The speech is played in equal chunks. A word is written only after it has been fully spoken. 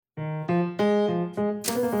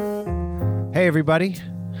Hey everybody,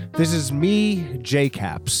 this is me,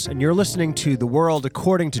 J-Caps, and you're listening to The World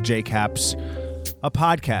According to J-Caps, a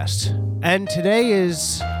podcast. And today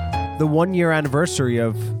is the 1-year anniversary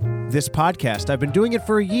of this podcast. I've been doing it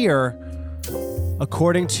for a year,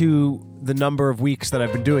 according to the number of weeks that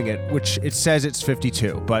I've been doing it, which it says it's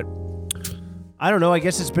 52, but I don't know, I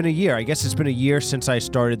guess it's been a year. I guess it's been a year since I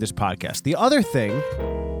started this podcast. The other thing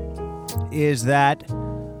is that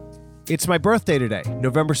it's my birthday today,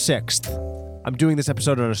 November 6th. I'm doing this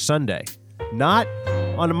episode on a Sunday, not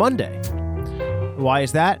on a Monday. Why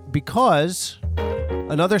is that? Because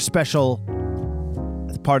another special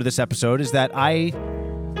part of this episode is that I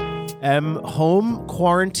am home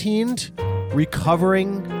quarantined,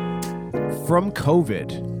 recovering from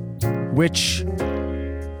COVID, which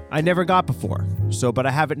I never got before. But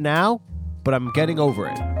I have it now, but I'm getting over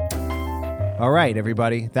it. All right,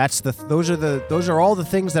 everybody. Those are all the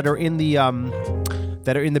things that are in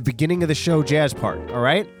the beginning of the show jazz part, all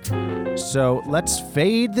right? So let's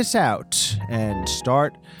fade this out and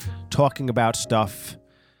start talking about stuff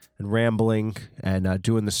and rambling and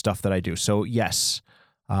doing the stuff that I do. So yes,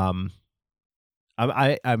 I'm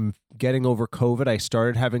getting over COVID. I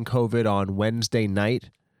started having COVID on Wednesday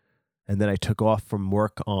night, and then I took off from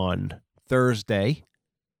work on Thursday,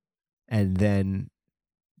 and then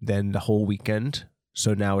the whole weekend.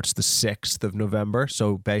 So now it's the 6th of November.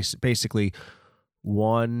 So basically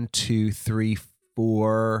 1, 2, 3,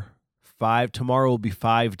 4, 5. Tomorrow will be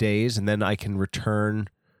 5 days, and then I can return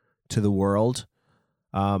to the world.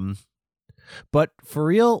 But for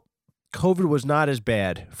real, COVID was not as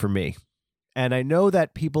bad for me. And I know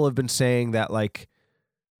that people have been saying that like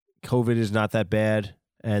COVID is not that bad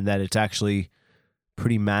and that it's actually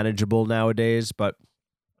pretty manageable nowadays, but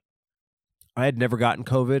I had never gotten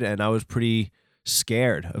COVID and I was pretty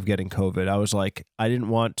scared of getting COVID. I was like, I didn't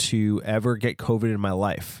want to ever get COVID in my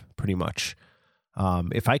life, pretty much.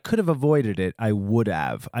 If I could have avoided it, I would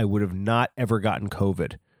have. I would have not ever gotten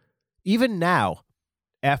COVID. Even now,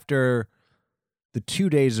 after the 2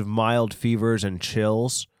 days of mild fevers and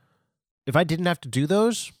chills, if I didn't have to do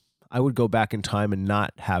those, I would go back in time and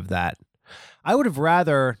not have that. I would have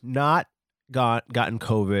rather not gotten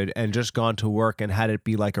COVID and just gone to work and had it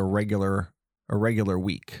be like a regular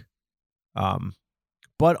week.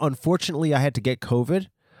 But unfortunately, I had to get COVID.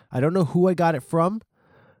 I don't know who I got it from,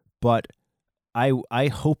 but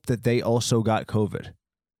I hope that they also got COVID.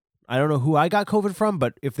 I don't know who I got COVID from,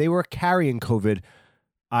 but if they were carrying COVID,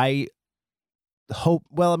 I hope.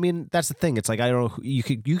 Well, I mean, that's the thing. It's like I don't know. You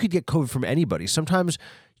could get COVID from anybody. Sometimes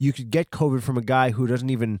you could get COVID from a guy who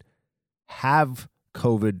doesn't even have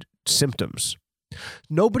COVID symptoms.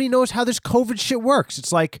 Nobody knows how this COVID shit works.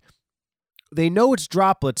 It's like they know it's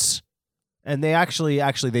droplets, and they actually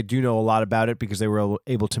they do know a lot about it because they were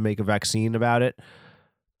able to make a vaccine about it.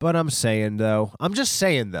 But I'm just saying though,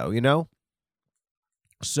 you know?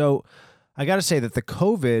 So I got to say that the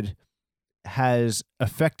COVID has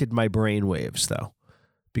affected my brain waves though,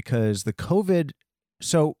 because the COVID,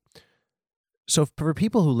 so for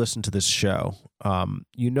people who listen to this show,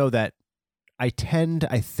 you know that I tend,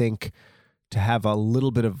 I think, to have a little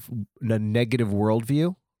bit of a negative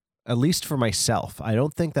worldview, at least for myself. I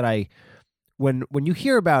don't think that when you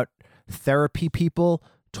hear about therapy people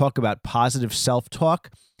talk about positive self-talk,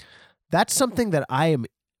 that's something that I am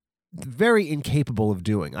very incapable of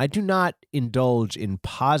doing. I do not indulge in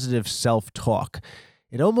positive self-talk.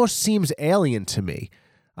 It almost seems alien to me.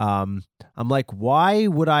 I'm like, why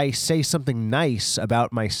would I say something nice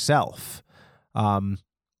about myself?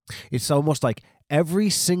 It's almost like every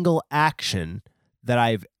single action that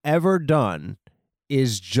I've ever done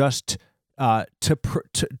is just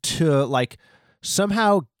to like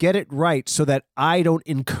somehow get it right so that I don't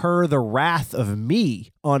incur the wrath of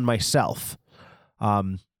me on myself.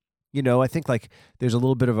 You know, I think like there's a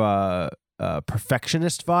little bit of a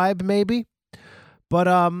perfectionist vibe maybe, but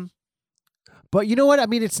you know what? I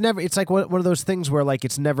mean, it's like one of those things where like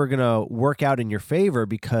it's never gonna work out in your favor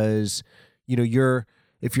because, you know,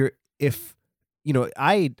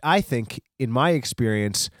 I think in my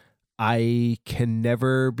experience, I can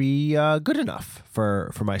never be good enough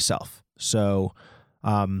for myself. So,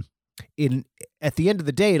 at the end of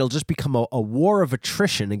the day, it'll just become a war of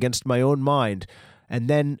attrition against my own mind, and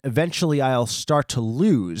then eventually I'll start to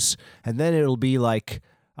lose, and then it'll be like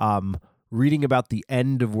reading about the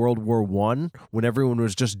end of World War I when everyone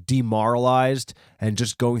was just demoralized and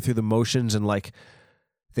just going through the motions, and like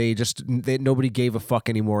nobody gave a fuck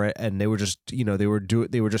anymore, and they were just, you know, they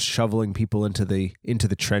were just shoveling people into the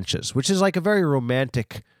trenches, which is like a very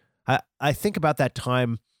romantic. I think about that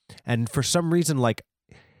time, and for some reason, like,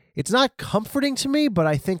 it's not comforting to me, but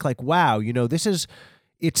I think like, wow, you know,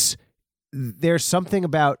 it's there's something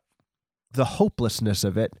about the hopelessness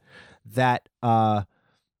of it that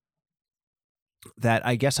that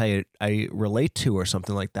I guess I relate to, or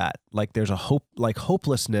something like that. Like there's a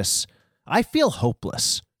hopelessness. I feel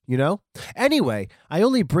hopeless, you know? Anyway, I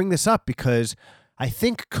only bring this up because I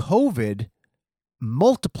think COVID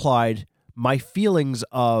multiplied my feelings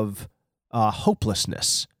of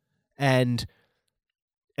hopelessness. And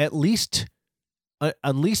at least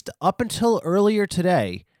up until earlier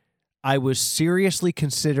today, I was seriously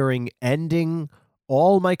considering ending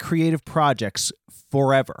all my creative projects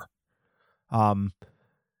forever.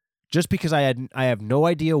 Just because I have no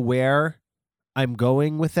idea where I'm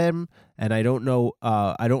going with them, and I don't know,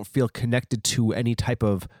 I don't feel connected to any type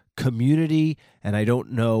of community, and I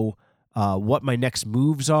don't know what my next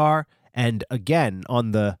moves are. And again,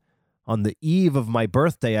 on the eve of my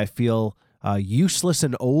birthday, I feel useless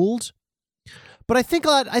and old. But I think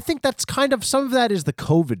that's kind of, some of that is the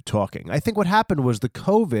COVID talking. I think what happened was the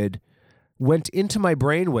COVID went into my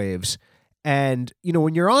brainwaves, and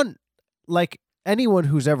when you're on, like, anyone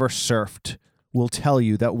who's ever surfed will tell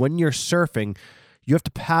you that when you're surfing, you have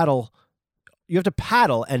to paddle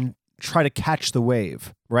and try to catch the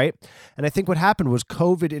wave, right? And I think what happened was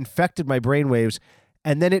COVID infected my brainwaves,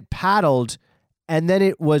 and then it paddled, and then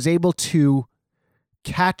it was able to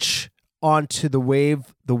catch onto the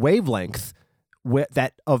wavelength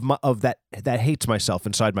that hates myself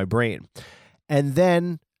inside my brain. And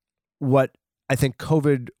then what I think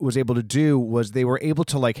COVID was able to do was they were able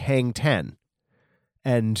to like hang 10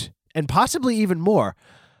 and possibly even more.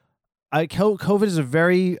 COVID is a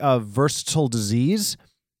very versatile disease,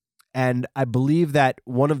 and I believe that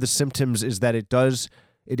one of the symptoms is that it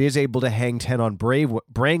is able to hang 10 on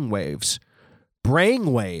brain waves.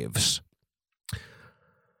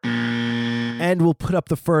 And we'll put up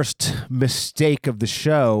the first mistake of the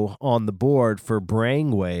show on the board for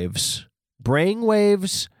brainwaves.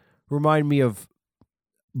 Brainwaves remind me of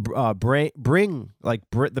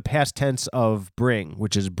the past tense of bring,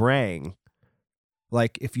 which is brang.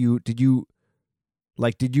 Like did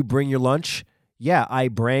you bring your lunch? Yeah, I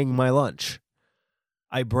brang my lunch.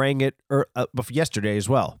 I brang it yesterday as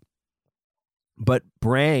well. But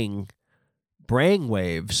brainwaves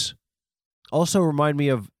also remind me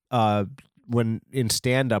of when in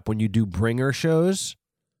stand-up, when you do bringer shows,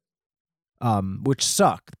 which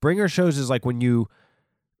suck. Bringer shows is like when you're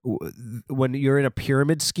in a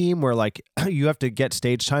pyramid scheme where like you have to get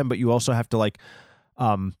stage time, but you also have to like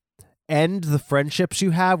end the friendships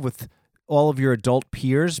you have with all of your adult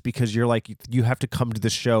peers, because you're like, you have to come to the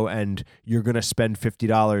show and you're going to spend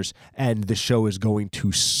 $50 and the show is going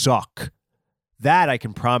to suck. That I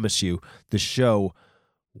can promise you, the show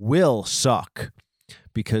will suck,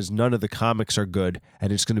 because none of the comics are good,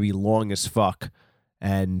 and it's going to be long as fuck,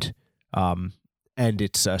 and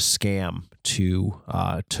it's a scam to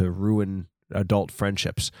ruin adult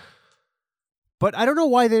friendships. But I don't know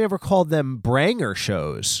why they never called them bringer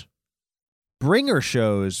shows,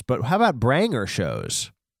 but how about branger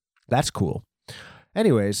shows? That's cool.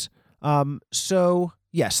 Anyways, so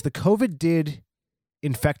yes, the COVID did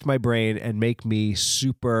infect my brain and make me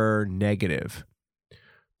super negative,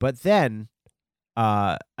 but then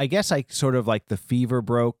I guess I sort of like the fever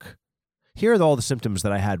broke. Here are all the symptoms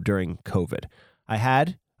that I had during COVID. I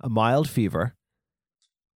had a mild fever.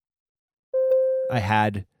 I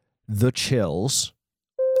had the chills.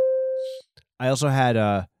 I also had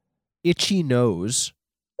a itchy nose.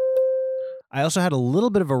 I also had a little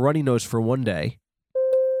bit of a runny nose for one day.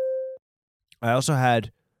 I also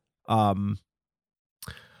had I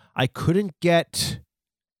couldn't get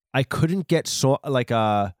I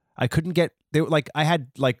had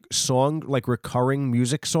like recurring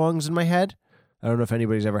music songs in my head. I don't know if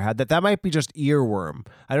anybody's ever had that. That might be just earworm.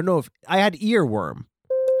 I don't know if I had earworm.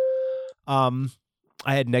 I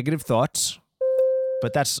had negative thoughts,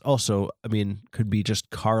 but that's also, I mean, could be just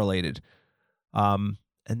correlated. And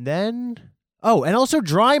also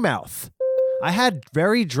dry mouth. I had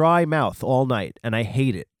very dry mouth all night, and I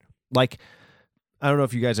hate it. Like, I don't know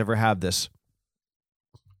if you guys ever have this.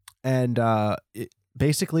 And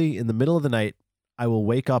basically, in the middle of the night, I will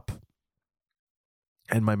wake up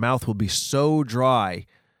and my mouth will be so dry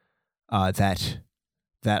that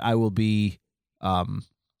I will be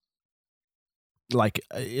like,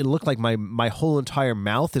 it looked like my whole entire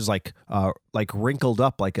mouth is like wrinkled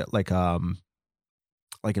up like an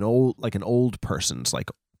old person's, like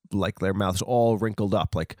their mouth's all wrinkled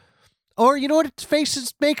up, like, or you know what its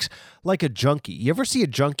faces makes, like a junkie. You ever see a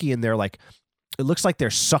junkie and they're like, it looks like they're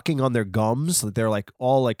sucking on their gums. They're like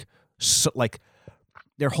all like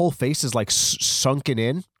their whole face is like sunken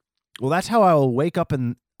in. Well, that's how I will wake up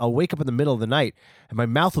I'll wake up in the middle of the night and my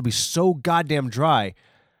mouth will be so goddamn dry,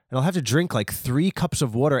 and I'll have to drink like 3 cups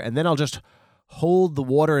of water, and then I'll just hold the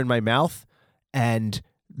water in my mouth, and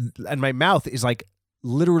my mouth is like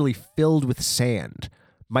literally filled with sand.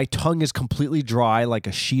 My tongue is completely dry like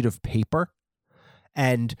a sheet of paper,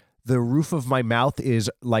 and the roof of my mouth is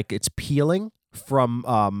like it's peeling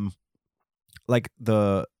from like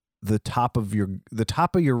the top of your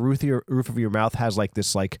roof of your mouth has like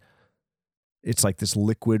this it's like this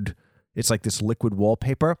liquid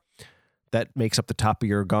wallpaper that makes up the top of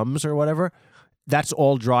your gums or whatever. That's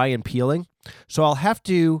all dry and peeling. So I'll have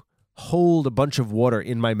to hold a bunch of water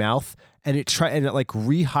in my mouth, and it like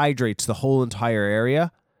rehydrates the whole entire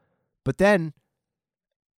area. But then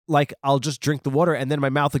like I'll just drink the water and then my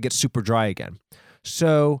mouth will get super dry again.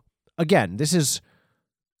 So again, this is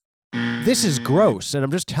gross, and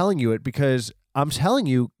I'm just telling you it because I'm telling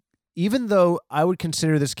you, even though I would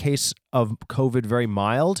consider this case of COVID very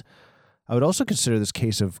mild, I would also consider this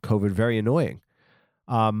case of COVID very annoying.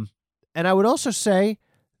 And I would also say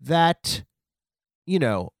that,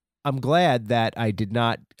 I'm glad that I did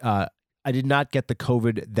not get the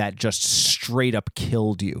COVID that just straight up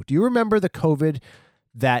killed you. Do you remember the COVID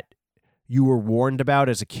that you were warned about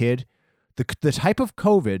as a kid? The type of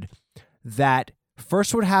COVID that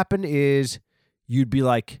first would happen is you'd be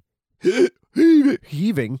like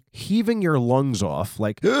heaving your lungs off,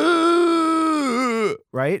 like,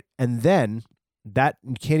 right? And then that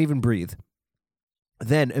you can't even breathe.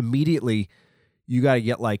 Then immediately you got to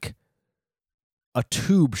get like a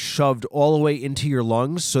tube shoved all the way into your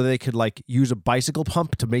lungs so they could like use a bicycle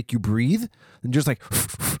pump to make you breathe, and just like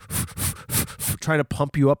trying to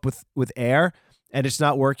pump you up with air, and it's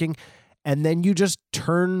not working. And then you just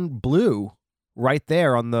turn blue right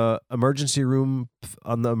there on the emergency room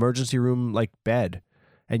like bed,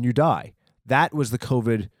 and you die. That was the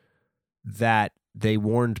COVID that they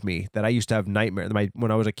warned me that I used to have nightmares.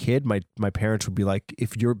 When I was a kid, my parents would be like,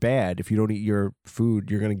 if you're bad, if you don't eat your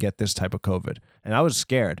food, you're going to get this type of COVID. And I was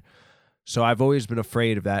scared. So I've always been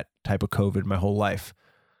afraid of that type of COVID my whole life.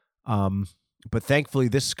 But thankfully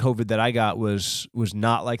this COVID that I got was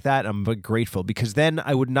not like that. I'm grateful, because then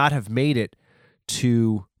I would not have made it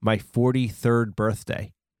to my 43rd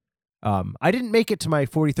birthday. I didn't make it to my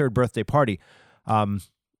 43rd birthday party.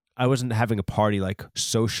 I wasn't having a party like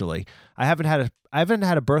socially. I haven't had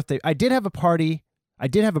a birthday. I did have a birthday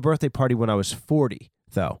party when I was 40,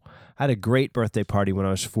 though. I had a great birthday party when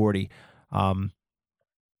I was 40.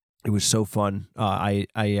 It was so fun. I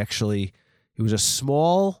actually, it was a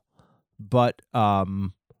small but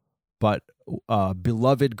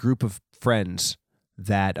beloved group of friends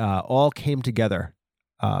that all came together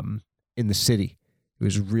in the city. It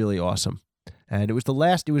was really awesome. And it was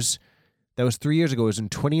that was 3 years ago. It was in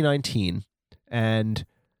 2019. And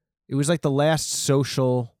it was like the last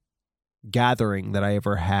social gathering that I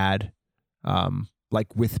ever had,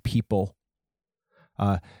 like with people.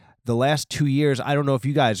 The last 2 years, I don't know if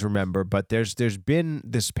you guys remember, but there's been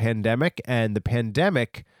this pandemic, and the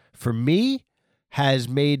pandemic for me has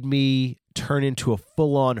made me turn into a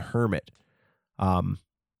full-on hermit.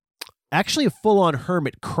 Actually a full-on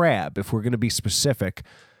hermit crab, if we're going to be specific,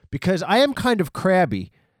 because I am kind of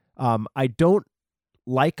crabby. I don't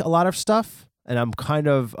like a lot of stuff, and I'm kind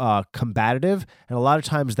of combative, and a lot of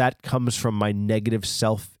times that comes from my negative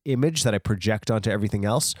self-image that I project onto everything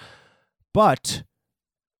else. But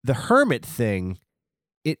the hermit thing,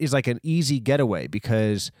 it is like an easy getaway,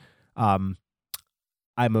 because I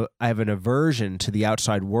have an aversion to the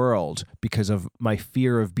outside world because of my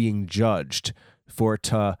fear of being judged.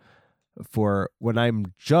 For when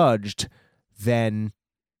I'm judged, then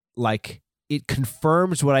like it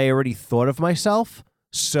confirms what I already thought of myself.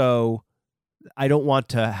 So I don't want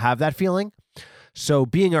to have that feeling. So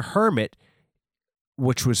being a hermit,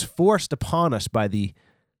 which was forced upon us by the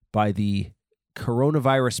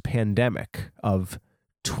coronavirus pandemic of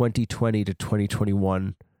 2020 to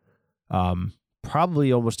 2021,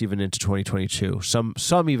 probably almost even into 2022.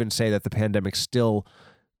 Some even say that the pandemic still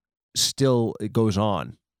it goes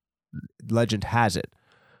on. Legend has it.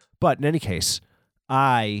 But in any case,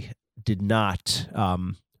 I did not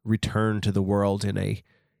return to the world in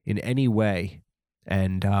any way,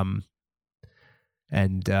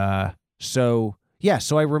 so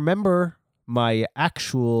I remember my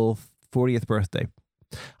actual 40th birthday.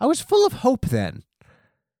 I was full of hope then.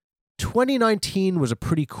 2019 was a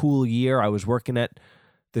pretty cool year. I was working at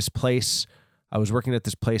this place.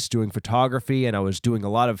 Doing photography, and I was doing a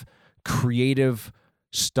lot of creative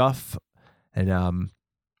stuff. And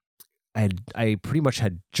I pretty much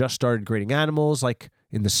had just started grading animals like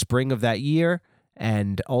in the spring of that year,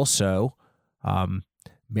 and also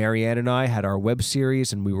Marianne and I had our web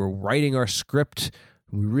series, and we were writing our script.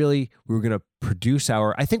 We were going to produce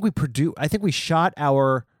I think we shot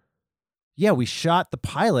the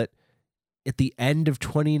pilot at the end of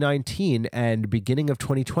 2019 and beginning of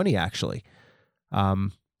 2020, actually.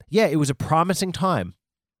 It was a promising time.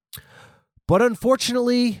 But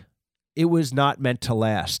unfortunately, it was not meant to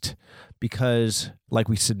last because, like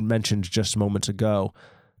we mentioned just moments ago,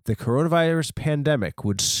 the coronavirus pandemic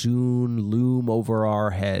would soon loom over our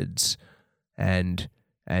heads and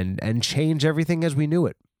change everything as we knew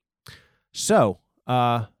it. So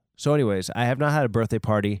anyways, I have not had a birthday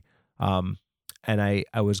party, and I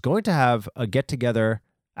was going to have a get-together.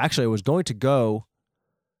 Actually, I was going to go.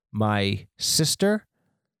 My sister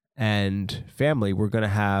and family were going to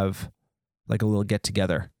have like a little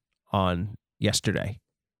get-together on yesterday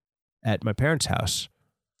at my parents' house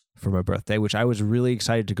for my birthday, which I was really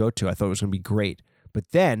excited to go to. I thought it was going to be great.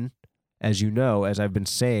 But then, as you know, as I've been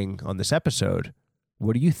saying on this episode,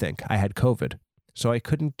 what do you think? I had COVID, so I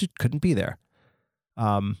couldn't be there.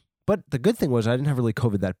 But the good thing was I didn't have really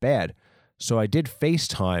COVID that bad. So I did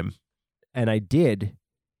FaceTime, and I did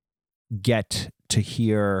get to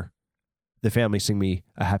hear the family sing me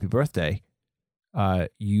a happy birthday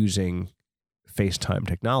using FaceTime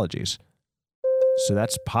technologies. So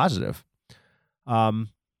that's positive.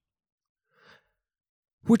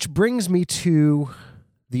 Which brings me to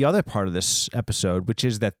the other part of this episode, which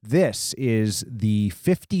is that this is the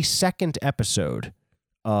 52nd episode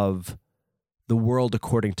of The World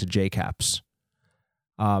According to JCaps.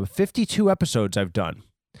 52 episodes I've done.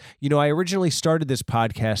 You know, I originally started this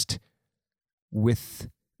podcast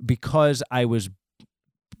because I was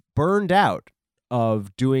burned out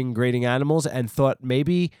of doing grading animals and thought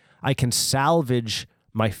maybe I can salvage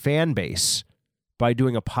my fan base by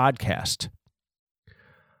doing a podcast.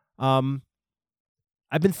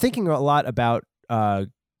 I've been thinking a lot about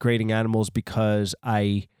grading animals because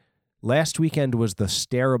last weekend was the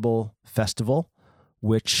Stareable Festival,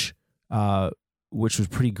 which was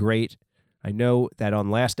pretty great. I know that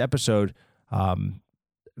on last episode,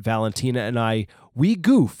 Valentina and I, we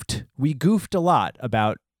goofed a lot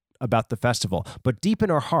about the festival, but deep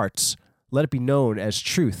in our hearts, let it be known as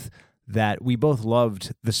truth that we both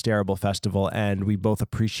loved the Stareable Festival and we both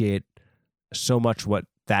appreciate so much what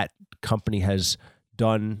that company has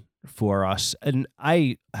done for us. And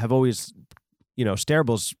I have always,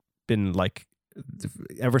 Stareable's been like,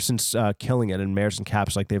 ever since Killing It and Mares and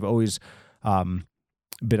Caps, like they've always been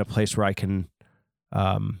a place where I can,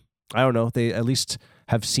 I don't know, they at least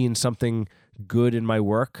have seen something good in my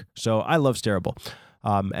work. So I love Stareable.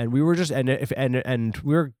 And we were just, and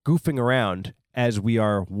we were goofing around as we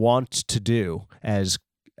are wont to do as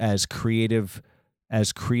creative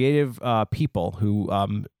people who,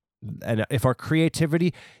 and if our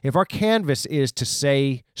canvas is to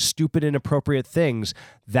say stupid, inappropriate things,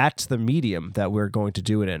 that's the medium that we're going to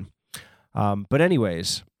do it in. But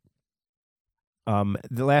anyways,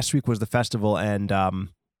 the last week was the festival, and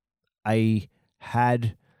I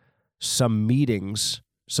had some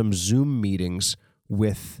Zoom meetings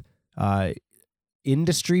with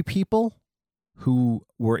industry people who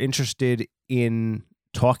were interested in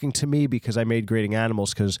talking to me because I made grading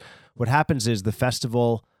animals. Because what happens is the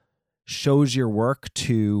festival shows your work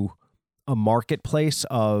to a marketplace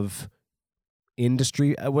of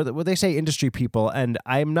industry, what they say industry people. And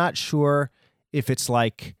I'm not sure if it's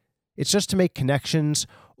like, it's just to make connections,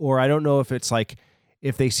 or I don't know if it's like,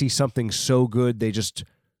 if they see something so good, they just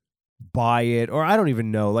buy it, or I don't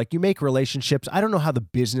even know. Like, you make relationships. I don't know how the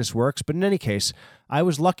business works, but in any case, I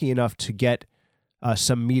was lucky enough to get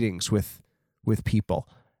some meetings with people.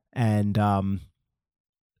 And when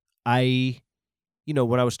I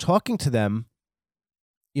was talking to them,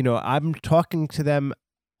 I'm talking to them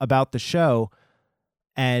about the show,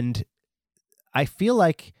 and I feel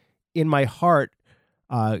like in my heart,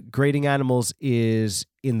 grading animals is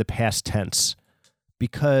in the past tense,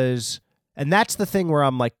 because, and that's the thing where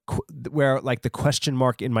I'm like, where like the question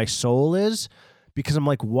mark in my soul is, because I'm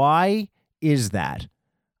like, why is that?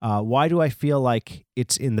 Why do I feel like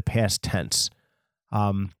it's in the past tense?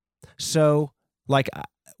 So like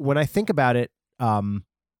when I think about it,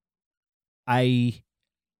 I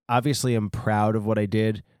obviously am proud of what I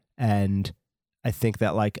did. And I think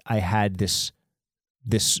that like I had this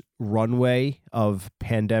runway of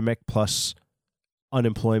pandemic plus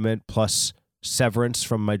unemployment plus severance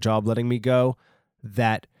from my job letting me go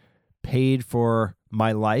that paid for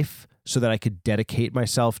my life so that I could dedicate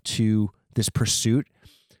myself to this pursuit.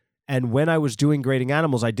 And when I was doing grading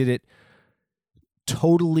animals, I did it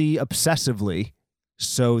totally obsessively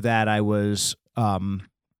so that I was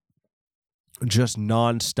just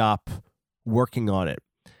nonstop working on it.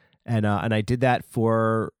 And I did that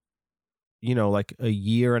for, like a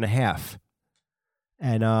year and a half.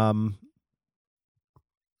 And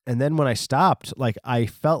then when I stopped, like I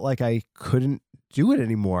felt like I couldn't do it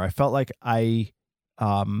anymore. I felt like when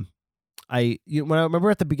I remember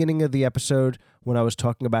at the beginning of the episode when I was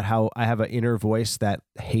talking about how I have an inner voice that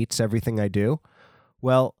hates everything I do.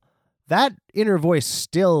 Well, that inner voice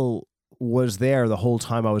still was there the whole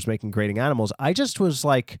time I was making Grading Animals. I just was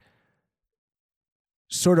like,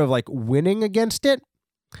 sort of like winning against it.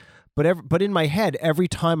 But in my head, every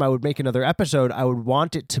time I would make another episode, I would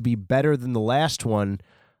want it to be better than the last one,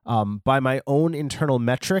 by my own internal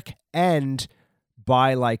metric and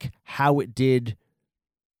by like how it did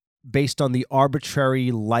based on the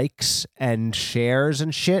arbitrary likes and shares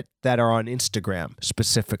and shit that are on Instagram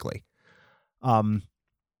specifically.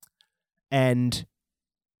 And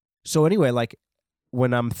so anyway, like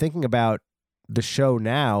when I'm thinking about the show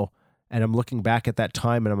now and I'm looking back at that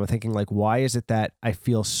time and I'm thinking like, why is it that I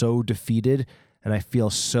feel so defeated and I feel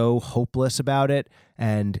so hopeless about it?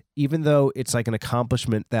 And even though it's like an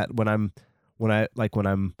accomplishment that when I've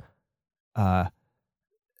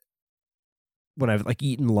like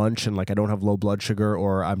eaten lunch and like I don't have low blood sugar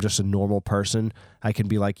or I'm just a normal person, I can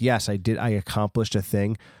be like, yes, I accomplished a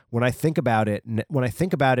thing. When I think about it and I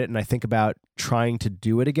think about trying to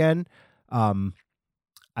do it again,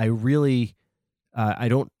 I really,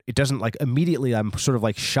 it doesn't like immediately I'm sort of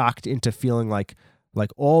like shocked into feeling like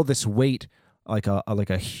all this weight, like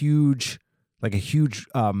a huge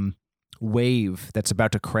wave that's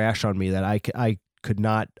about to crash on me that I could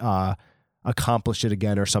not accomplish it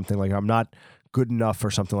again or something, like I'm not good enough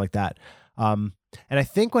or something like that. And I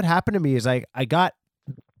think what happened to me is I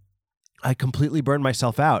completely burned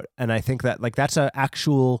myself out. And I think that like that's an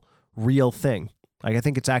actual real thing. Like I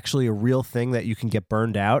think it's actually a real thing that you can get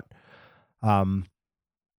burned out. And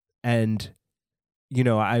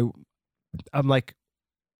I'm like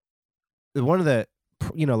one of the,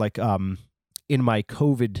 in my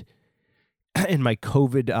COVID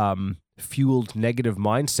fueled negative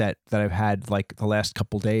mindset that I've had like the last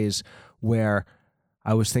couple days, where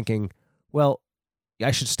I was thinking, well,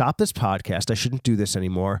 I should stop this podcast. I shouldn't do this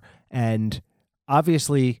anymore. And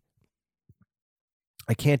obviously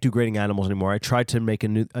I can't do Grading Animals anymore. I tried to make a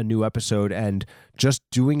new episode, and just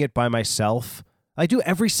doing it by myself, I do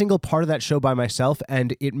every single part of that show by myself,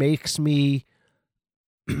 and it makes me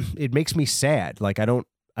sad. Like I don't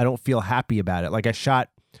feel happy about it. Like I shot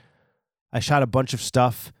a bunch of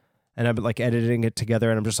stuff and I'm like editing it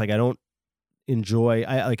together and I'm just like, I don't enjoy,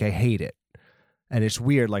 I hate it. And it's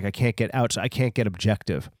weird. Like I can't get out. So I can't get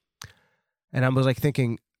objective. And I was like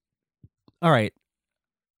thinking, all right,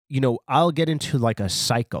 I'll get into like a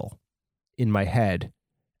cycle in my head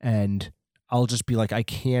and I'll just be like, I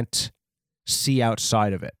can't see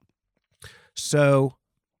outside of it. So,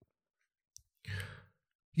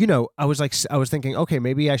 I was thinking, okay,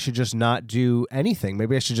 maybe I should just not do anything.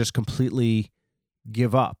 Maybe I should just completely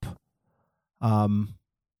give up.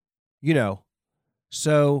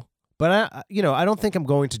 So, but I don't think I'm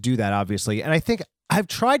going to do that, obviously. And I think I've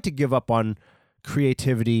tried to give up on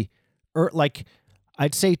creativity, like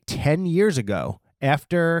I'd say 10 years ago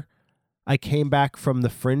after I came back from the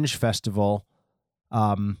Fringe Festival.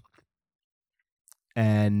 And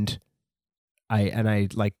I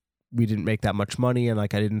like, we didn't make that much money, and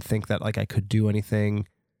like I didn't think that like I could do anything.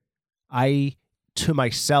 I to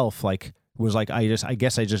myself like was like I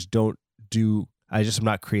guess I just am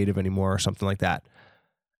not creative anymore or something like that.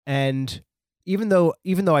 And even though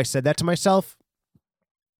I said that to myself,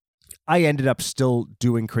 I ended up still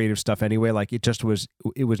doing creative stuff anyway. Like it was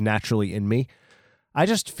naturally in me. I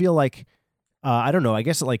just feel like I don't know. I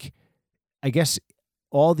guess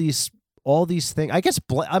all these things, I guess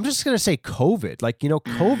I'm just going to say COVID, like,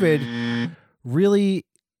 COVID really,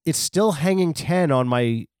 it's still hanging 10 on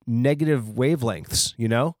my negative wavelengths,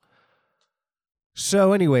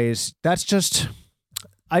 So anyways, I just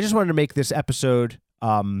wanted to make this episode,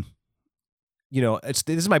 this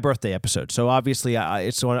is my birthday episode. So obviously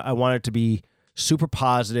I want it to be super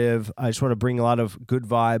positive. I just want to bring a lot of good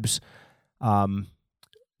vibes.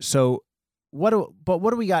 So what do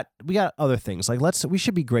we got? We got other things. Like we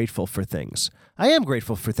should be grateful for things. I am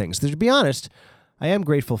grateful for things. To be honest, I am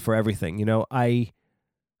grateful for everything. I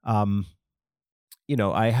have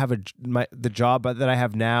the job that I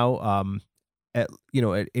have now.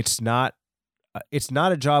 It's not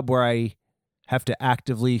a job where I have to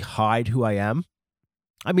actively hide who I am.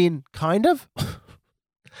 I mean, kind of.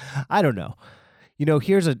 I don't know.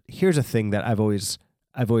 Here's a thing that I've always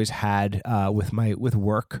had with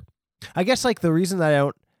work. I guess like the reason that I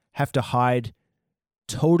don't have to hide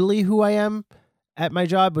totally who I am at my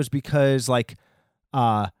job was because like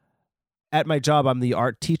at my job, I'm the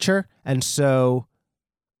art teacher. And so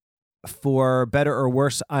for better or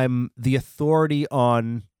worse, I'm the authority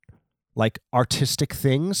on like artistic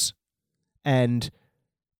things. And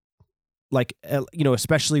like,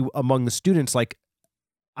 especially among the students, like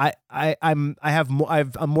I'm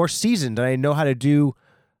more seasoned and I know how to do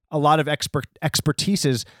a lot of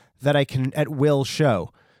expertises that I can at will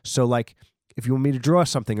show. So like, if you want me to draw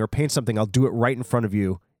something or paint something, I'll do it right in front of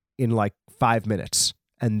you in like 5 minutes.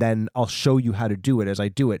 And then I'll show you how to do it as I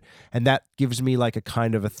do it. And that gives me like a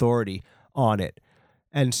kind of authority on it.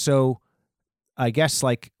 And so I guess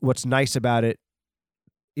like what's nice about it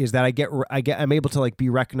is that I'm able to like be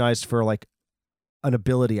recognized for like an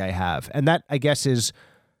ability I have. And that I guess is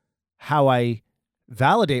how I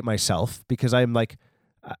validate myself, because I'm like,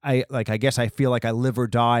 I guess I feel like I live or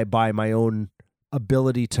die by my own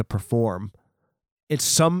ability to perform.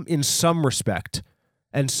 It's in some respect.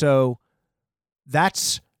 And so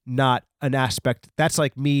that's not an aspect. That's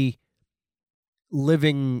like me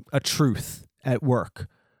living a truth at work.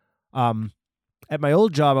 At my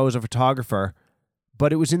old job, I was a photographer,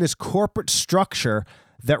 but it was in this corporate structure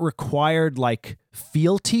that required like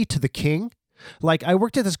fealty to the king. Like I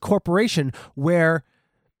worked at this corporation where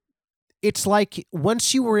it's like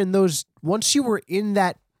once you were in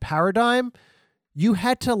that paradigm, you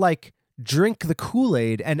had to like drink the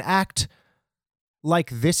Kool-Aid and act like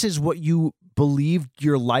this is what you believed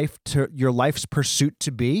your life's pursuit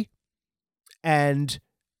to be. And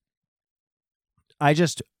I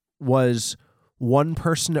just was one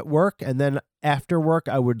person at work, and then after work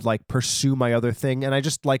I would like pursue my other thing, and I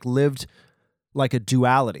just like lived like a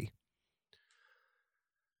duality.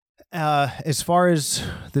 As far as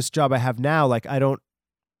this job I have now, like I'm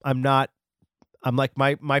like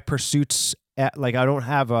my pursuits like I don't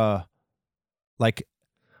have a like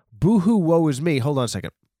boohoo woe is me. Hold on a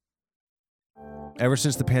second. Ever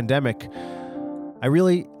since the pandemic, I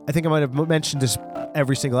think I might have mentioned this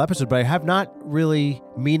every single episode, but I have not really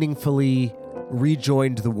meaningfully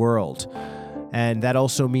rejoined the world. And that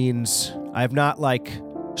also means I have not like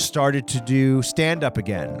started to do stand-up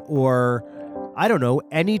again, or I don't know,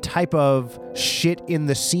 any type of shit in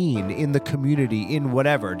the scene, in the community, in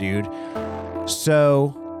whatever, dude.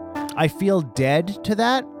 So I feel dead to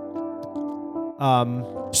that.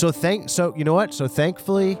 So you know what? So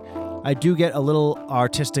thankfully I do get a little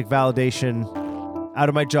artistic validation out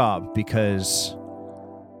of my job, because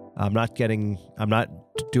I'm not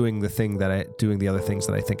doing the other things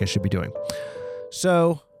that I think I should be doing.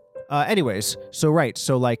 So, anyways, so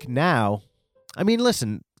like now, I mean,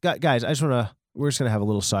 listen, guys, we're just gonna have a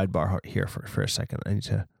little sidebar here for a second.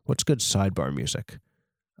 What's good sidebar music?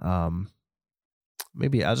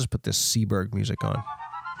 Maybe I'll just put this Seberg music on.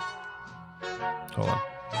 Hold on.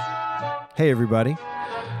 Hey, everybody.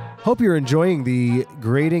 Hope you're enjoying the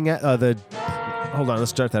grading, hold on,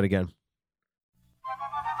 let's start that again.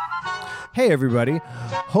 Hey, everybody.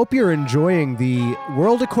 Hope you're enjoying the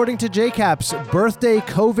World According to JCap's birthday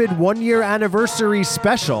COVID 1-year anniversary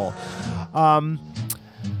special.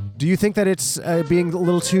 Do you think that it's being a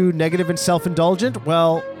little too negative and self-indulgent?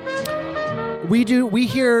 Well, we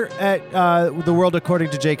here at the World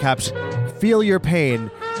According to JCap's feel your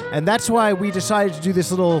pain, and that's why we decided to do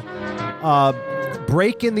this little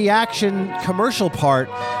break in the action commercial part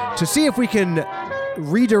to see if we can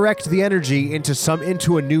redirect the energy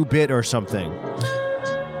into a new bit or something.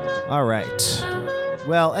 All right.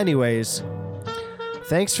 Well, anyways,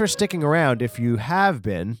 thanks for sticking around if you have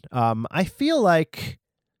been. I feel like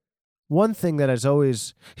one thing that has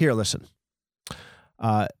always... Here, listen.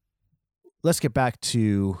 Let's just get back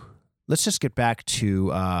to Let's just get back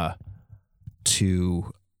to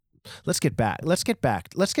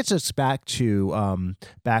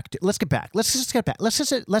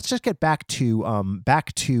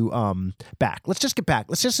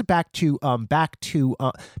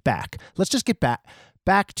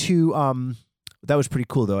that was pretty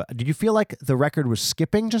cool though. Did you feel like the record was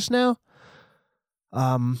skipping just now?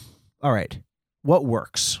 All right. What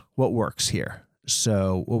works here?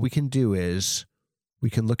 So what we can do is we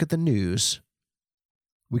can look at the news.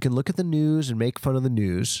 We can look at the news and make fun of the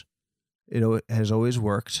news. It has always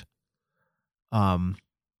worked. And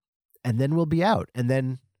then we'll be out. And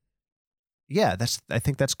then, yeah, I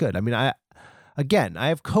think that's good. I mean, I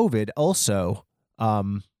have COVID also,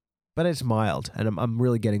 but it's mild, and I'm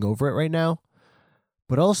really getting over it right now.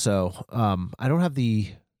 But also, I don't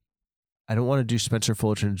want to do Spencer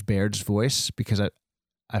Fullerton's Baird's voice because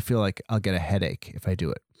I feel like I'll get a headache if I do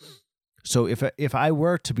it. So if I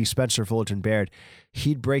were to be Spencer Fullerton Baird,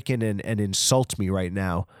 he'd break in and insult me right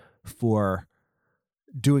now for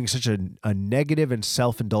doing such a negative and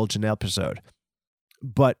self-indulgent episode.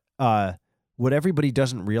 But what everybody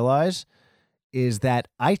doesn't realize is that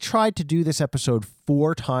I tried to do this episode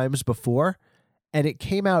 4 times before, and it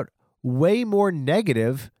came out way more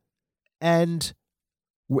negative and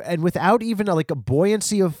without even a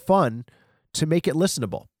buoyancy of fun to make it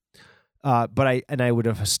listenable. But I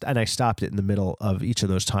stopped it in the middle of each of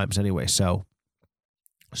those times anyway. So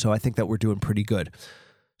I think that we're doing pretty good.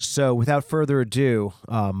 So without further ado,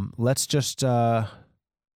 let's just okay.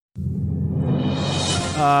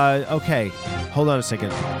 Hold on a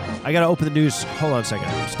second. I got to open the news. Hold on a second.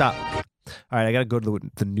 Stop. All right, I got to go to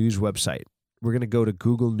the news website. We're going to go to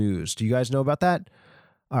Google News. Do you guys know about that?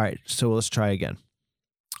 All right, so let's try again.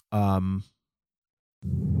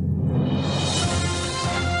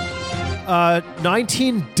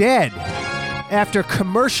 19 dead after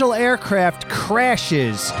commercial aircraft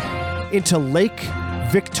crashes into Lake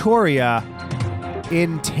Victoria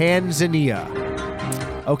in Tanzania.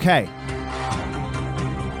 Okay.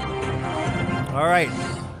 All right.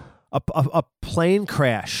 A plane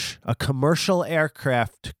crash, a commercial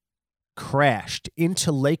aircraft crashed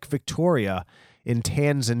into Lake Victoria in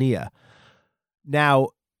Tanzania.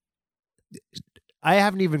 Now, I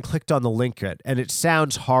haven't even clicked on the link yet, and it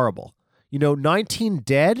sounds horrible. 19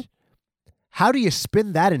 dead? How do you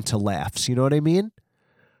spin that into laughs? You know what I mean?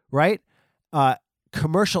 Right?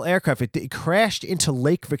 Commercial aircraft, it crashed into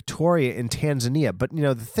Lake Victoria in Tanzania. But,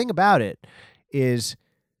 the thing about it is,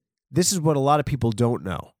 this is what a lot of people don't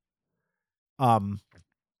know.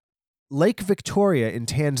 Lake Victoria in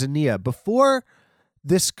Tanzania, before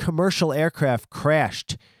this commercial aircraft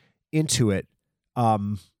crashed into it,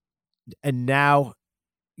 and now,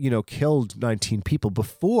 killed 19 people.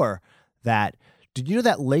 Before that, did you know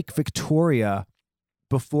that Lake Victoria,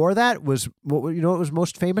 before that, was what it was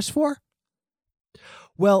most famous for?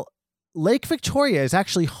 Well, Lake Victoria is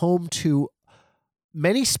actually home to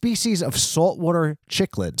many species of saltwater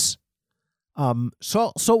cichlids.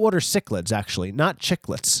 Saltwater cichlids, actually, not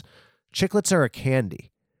chiclets. Chiclets are a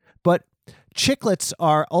candy, but chiclets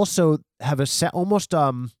are also have almost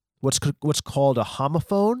what's called a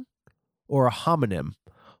homophone or a homonym.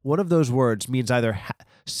 One of those words means either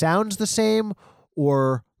sounds the same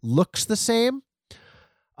or looks the same.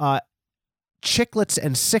 Chiclets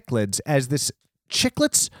and cichlids,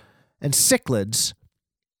 chiclets and cichlids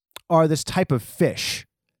are this type of fish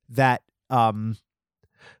that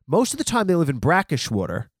most of the time they live in brackish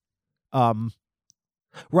water.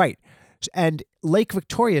 Right. And Lake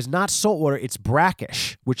Victoria is not saltwater, it's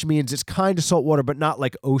brackish, which means it's kind of saltwater, but not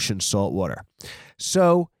like ocean saltwater.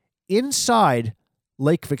 So inside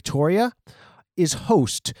Lake Victoria is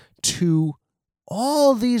host to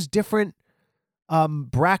all these different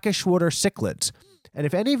brackish water cichlids. And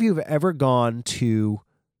if any of you have ever gone to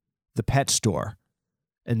the pet store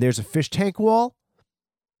and there's a fish tank wall,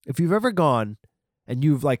 if you've ever gone and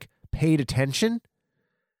you've paid attention,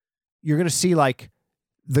 you're going to see the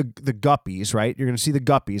guppies, right? You're going to see the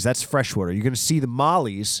guppies, that's freshwater. You're going to see the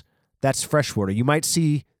mollies, that's freshwater. You might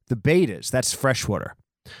see the betas, that's freshwater.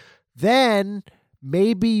 Then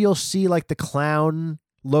maybe you'll see the clown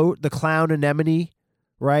anemone,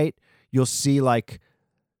 right? You'll see the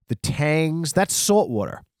tangs, that's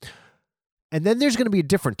saltwater. And then there's going to be a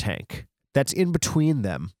different tank that's in between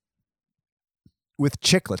them with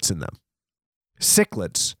chiclets in them.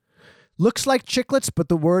 Cichlids. Looks like chiclets, but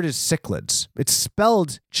the word is cichlids. It's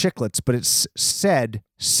spelled chiclets, but it's said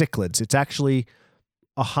cichlids. It's actually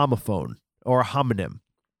a homophone or a homonym.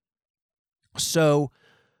 So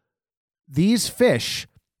these fish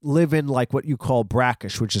live in what you call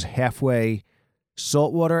brackish, which is halfway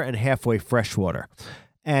saltwater and halfway freshwater.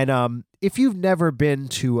 And if you've never been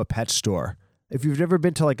to a pet store, if you've never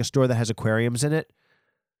been to a store that has aquariums in it,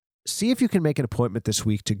 see if you can make an appointment this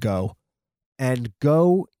week to go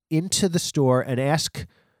into the store and ask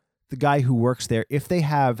the guy who works there if they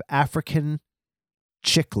have African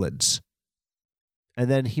cichlids.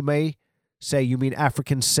 And then he may say, "You mean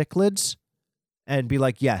African cichlids?" And be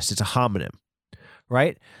like, "Yes, it's a homonym."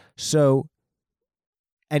 Right? So,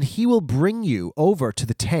 and he will bring you over to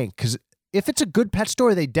the tank, because if it's a good pet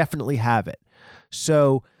store, they definitely have it.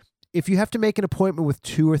 So if you have to make an appointment with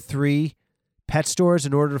 2 or 3 pet stores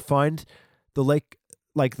in order to find the Lake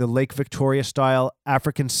Victoria style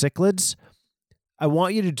African cichlids, I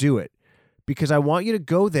want you to do it, because I want you to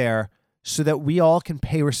go there so that we all can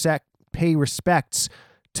pay respects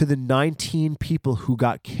to the 19 people who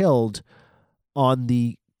got killed on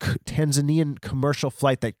the Tanzanian commercial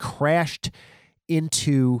flight that crashed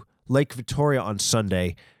into Lake Victoria on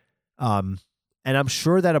Sunday. And I'm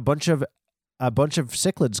sure that a bunch of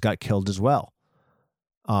cichlids got killed as well.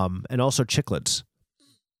 And also cichlids.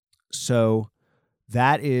 So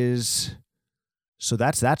that is So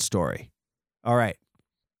that's that story. All right.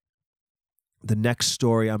 The next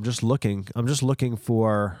story, I'm just looking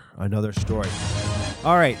for another story.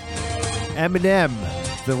 All right. Eminem,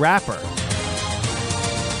 the rapper.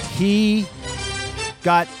 He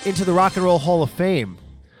got into the Rock and Roll Hall of Fame.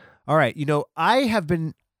 All right. I have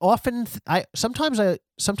been often sometimes I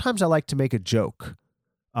like to make a joke.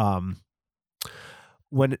 And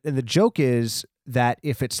the joke is that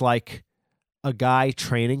if it's like a guy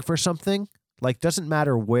training for something, like doesn't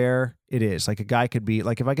matter where it is. Like a guy could be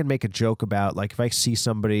like, if I can make a joke about like if I see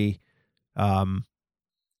somebody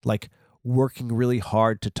like working really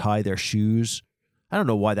hard to tie their shoes. I don't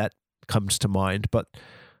know why that comes to mind, but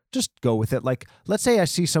just go with it. Like, let's say I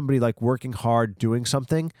see somebody like working hard doing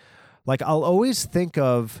something. Like, I'll always think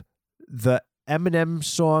of the Eminem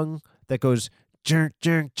song that goes jink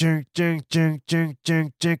jink jink jink jink jink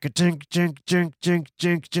jink jink jink jink jink jink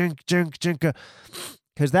jink jink jink jink,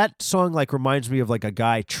 because that song like reminds me of like a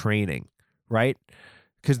guy training, right?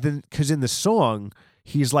 Because in the song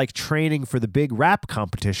he's like training for the big rap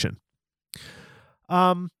competition.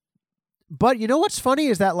 But you know what's funny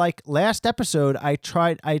is that like last episode I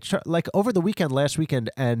tried like over the weekend, last weekend,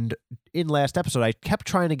 and in last episode I kept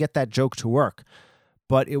trying to get that joke to work,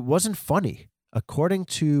 but it wasn't funny.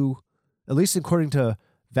 At least according to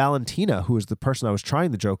Valentina, who was the person I was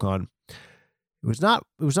trying the joke on, it was not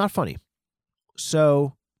funny.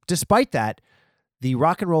 So despite that, the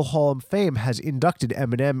Rock and Roll Hall of Fame has inducted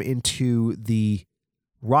Eminem into the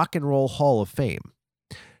Rock and Roll Hall of Fame.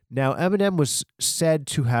 Now, Eminem was said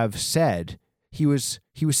to have said he was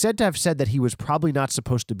said to have said that he was probably not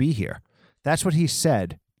supposed to be here. That's what he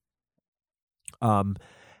said. And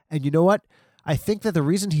you know what? I think that the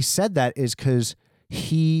reason he said that is because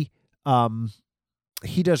he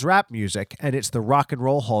does rap music, and it's the Rock and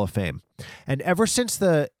Roll Hall of Fame. And ever since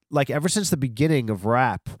the beginning of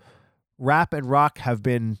rap and rock have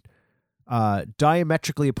been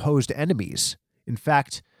diametrically opposed enemies. In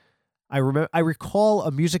fact, I recall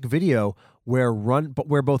a music video where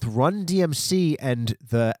both Run DMC and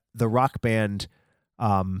the rock band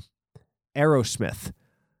Aerosmith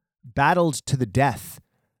battled to the death.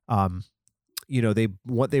 They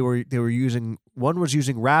were using, one was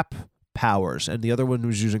using rap powers and the other one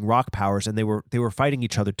was using rock powers, and they were fighting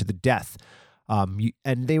each other to the death. And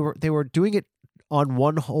they were doing it on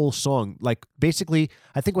one whole song. Like basically,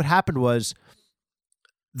 I think what happened was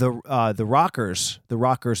the rockers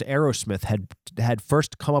Aerosmith had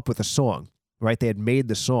first come up with a song, right? They had made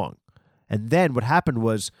the song. And then what happened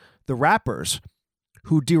was the rappers,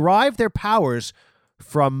 who derived their powers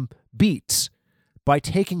from beats by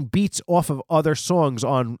taking beats off of other songs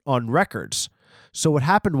on records. So what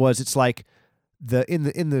happened was, it's like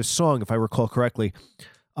in the song, if I recall correctly,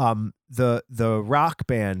 the rock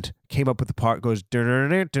band came up with the part goes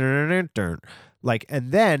dun, like,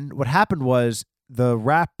 and then what happened was the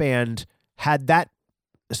rap band had that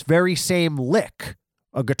very same lick,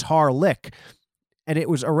 a guitar lick, and it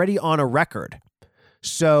was already on a record.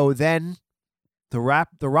 So then the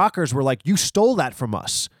rockers were like, "You stole that from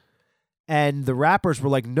us." And the rappers were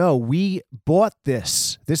like, "No, we bought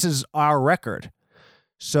this. This is our record."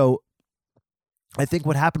 So I think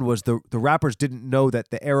what happened was the rappers didn't know that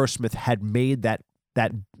the Aerosmith had made that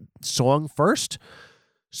song first.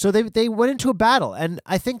 So they went into a battle. And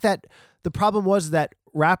I think that the problem was that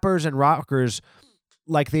rappers and rockers,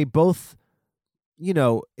 like, they both,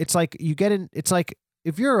 it's like you get in, it's like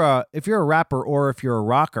if you're a rapper or if you're a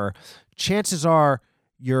rocker, chances are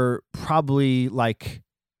you're probably like,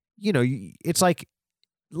 it's like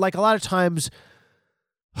a lot of times,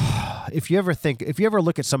 if you ever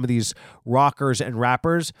look at some of these rockers and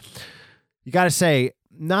rappers, you got to say,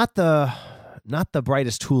 not the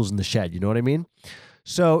brightest tools in the shed. You know what I mean?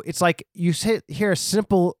 So it's like you hear a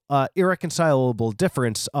simple, irreconcilable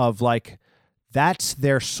difference of like, that's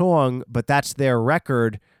their song, but that's their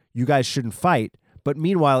record. You guys shouldn't fight. But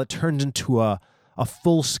meanwhile, it turns into a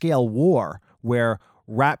full-scale war where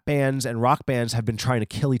rap bands and rock bands have been trying to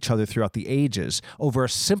kill each other throughout the ages over a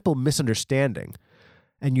simple misunderstanding.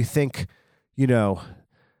 And you think,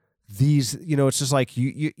 these, it's just like,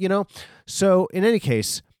 So in any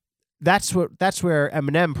case, that's where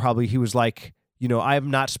Eminem probably, he was like,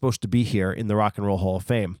 I'm not supposed to be here in the Rock and Roll Hall of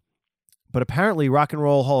Fame. But apparently Rock and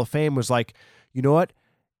Roll Hall of Fame was like, you know what?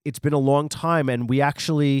 It's been a long time, and we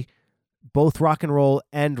actually, both rock and roll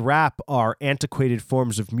and rap are antiquated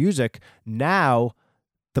forms of music. Now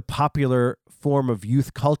the popular form of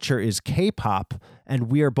youth culture is K-pop, and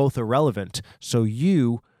we are both irrelevant. So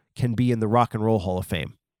you can be in the Rock and Roll Hall of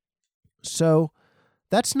Fame. So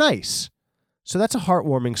that's nice. So that's a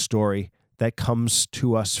heartwarming story that comes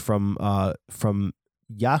to us from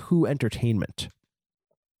Yahoo Entertainment.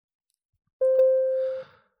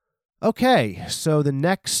 Okay, so the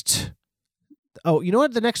next. Oh, you know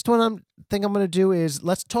what? The next one I'm going to do is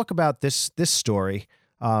let's talk about this story.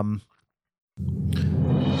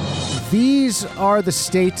 These are the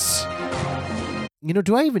states.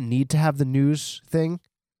 Do I even need to have the news thing?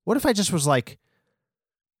 What if I just was like,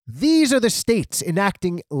 these are the states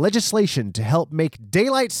enacting legislation to help make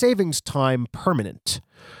daylight savings time permanent?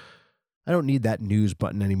 I don't need that news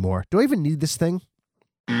button anymore. Do I even need this thing?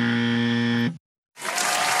 I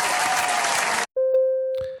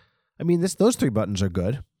mean, those three buttons are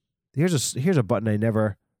good. Here's a button I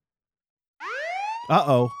never...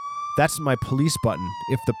 Uh-oh. That's my police button.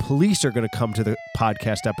 If the police are going to come to the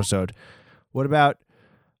podcast episode. What about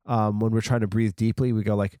when we're trying to breathe deeply? We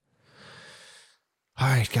go like, all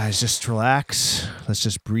right, guys, just relax. Let's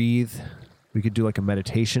just breathe. We could do like a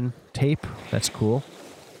meditation tape. That's cool,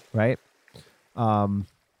 right? What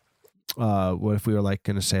if we were like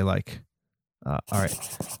going to say like, all right,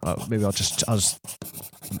 maybe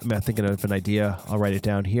I'm thinking of an idea. I'll write it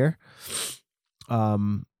down here.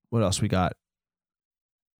 What else we got?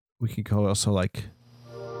 We could go also like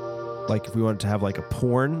if we wanted to have like a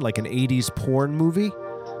porn, like an 80s porn movie.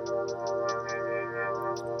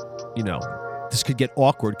 This could get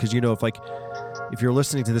awkward because, if you're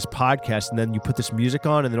listening to this podcast and then you put this music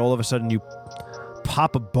on and then all of a sudden you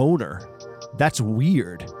pop a boner, that's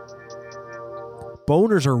weird.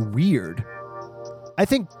 Boners are weird. I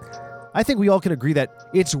think we all can agree that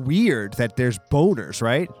it's weird that there's boners,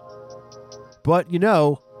 right? But,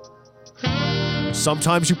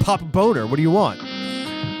 sometimes you pop a boner. What do you want?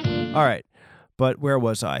 All right. But where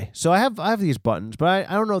was I? So I have these buttons, but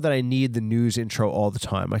I don't know that I need the news intro all the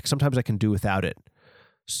time. Like sometimes I can do without it.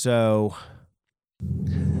 So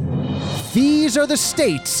these are the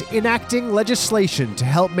states enacting legislation to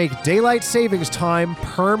help make daylight savings time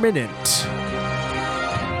permanent.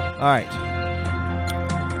 All right.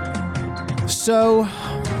 So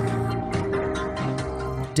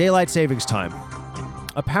daylight savings time.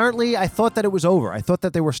 Apparently, I thought that it was over. I thought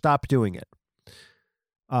that they were stopped doing it.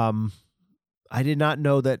 I did not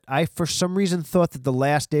know that. I, for some reason, thought that the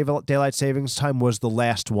last daylight savings time was the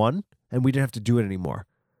last one, and we didn't have to do it anymore.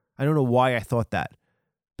 I don't know why I thought that,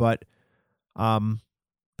 but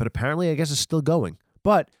apparently, I guess it's still going.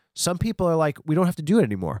 But some people are like, we don't have to do it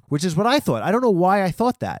anymore, which is what I thought. I don't know why I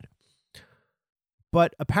thought that,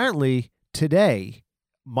 but apparently today,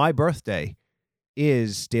 my birthday,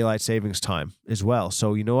 is daylight savings time as well.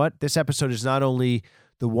 So you know what? This episode is not only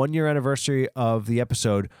the 1-year anniversary of the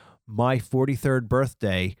episode, my 43rd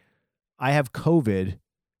birthday. I have COVID,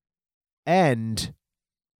 and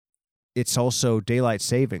it's also daylight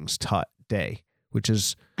savings day, which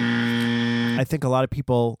is, I think a lot of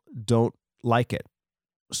people don't like it.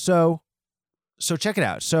 So check it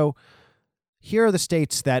out. So here are the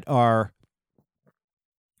states that are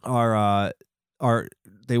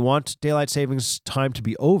they want daylight savings time to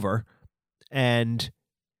be over, and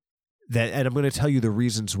I'm going to tell you the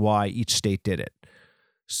reasons why each state did it.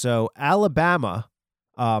 So Alabama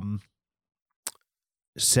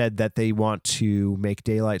said that they want to make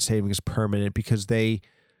daylight savings permanent because they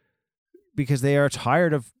are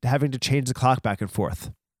tired of having to change the clock back and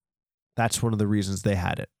forth. That's one of the reasons they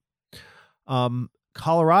had it.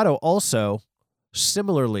 Colorado also,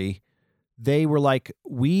 similarly, they were like,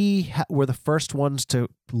 we were the first ones to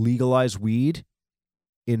legalize weed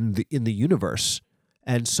in the universe,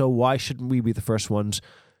 and so why shouldn't we be the first ones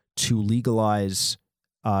to legalize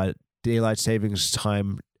daylight savings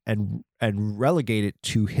time and relegate it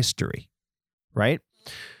to history, right?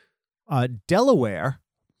 Delaware,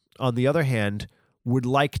 on the other hand, would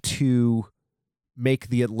like to make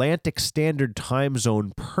the Atlantic Standard Time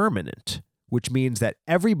Zone permanent, which means that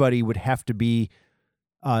everybody would have to be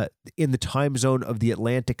in the time zone of the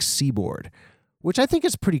Atlantic seaboard, which I think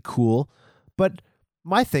is pretty cool. But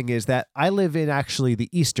my thing is that I live in actually the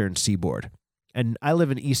Eastern seaboard, and I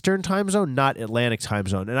live in Eastern time zone, not Atlantic time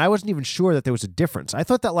zone. And I wasn't even sure that there was a difference. I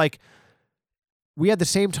thought that like we had the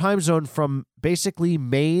same time zone from basically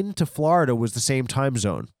Maine to Florida was the same time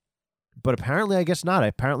zone. But apparently, I guess not.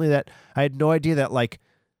 Apparently that I had no idea that like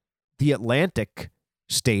the Atlantic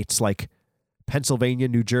states like Pennsylvania,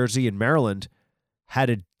 New Jersey, and Maryland had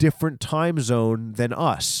a different time zone than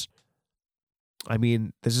us. I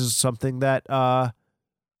mean, this is something that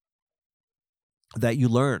that you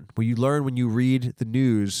learn. Well, you learn when you read the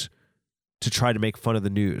news to try to make fun of the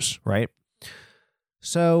news, right?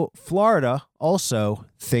 So Florida also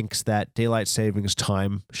thinks that daylight savings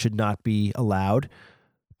time should not be allowed,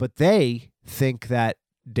 but they think that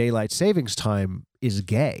daylight savings time is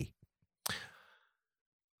gay.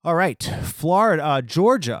 All right,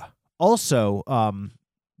 Georgia also,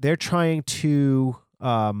 they're trying to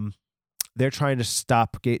they're trying to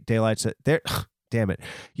stop daylight. Damn it.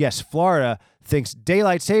 Yes, Florida thinks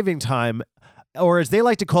daylight saving time, or as they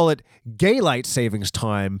like to call it, gaylight savings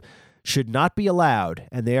time, should not be allowed,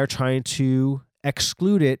 and they are trying to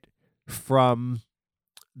exclude it from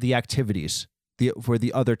the activities for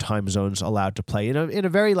the other time zones allowed to play in a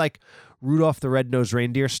very like Rudolph the Red-Nosed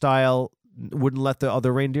Reindeer style, wouldn't let the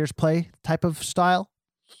other reindeers play type of style.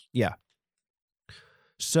 Yeah.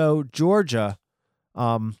 So Georgia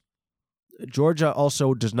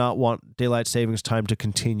also does not want daylight savings time to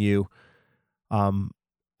continue.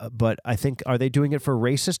 But I think, are they doing it for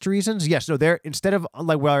racist reasons? Yes. No, they're, instead of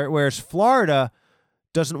like, whereas Florida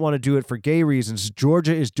doesn't want to do it for gay reasons,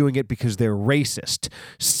 Georgia is doing it because they're racist.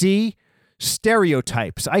 See?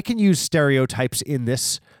 Stereotypes. I can use stereotypes in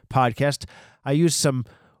this podcast. I use some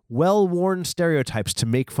well-worn stereotypes to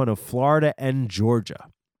make fun of Florida and Georgia.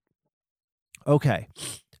 Okay.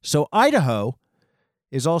 So Idaho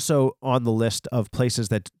is also on the list of places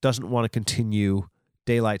that doesn't want to continue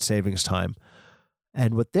daylight savings time.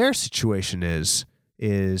 And what their situation is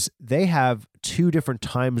they have two different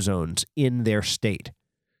time zones in their state.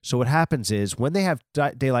 So what happens is when they have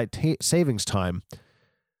daylight savings time,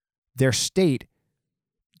 their state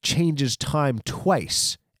changes time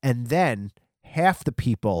twice, and then half the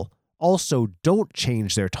people also don't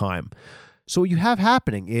change their time. So what you have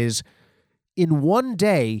happening is in one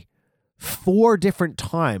day, 4 different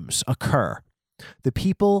times occur. The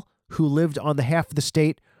people who lived on the half of the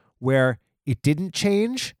state where it didn't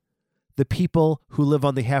change, the people who live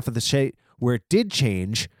on the half of the state where it did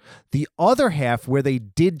change, the other half where they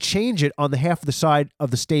did change it on the half of the side of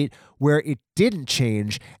the state where it didn't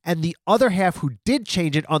change, and the other half who did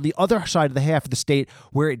change it on the other side of the half of the state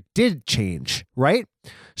where it did change, right?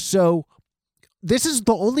 So this is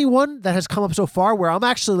the only one that has come up so far where I'm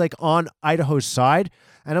actually like on Idaho's side,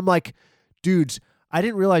 and I'm like, dudes, I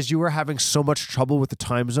didn't realize you were having so much trouble with the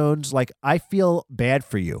time zones. Like, I feel bad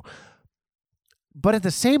for you. But at the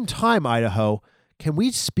same time, Idaho, can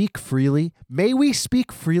we speak freely? May we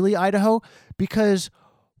speak freely, Idaho? Because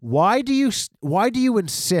why do you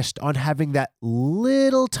insist on having that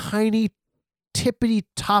little tiny tippity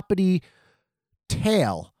toppity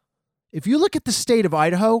tail? If you look at the state of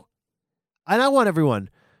Idaho, and I want everyone,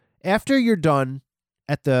 after you're done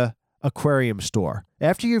at the aquarium store,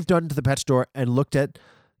 after you've done to the pet store and looked at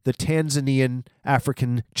the Tanzanian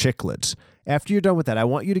African cichlids, after you're done with that, I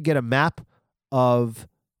want you to get a map of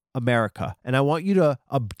America, and I want you to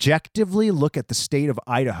objectively look at the state of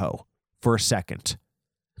Idaho for a second.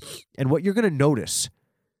 And what you're going to notice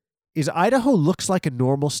is Idaho looks like a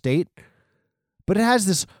normal state, but it has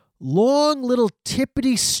this long little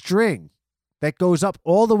tippity string that goes up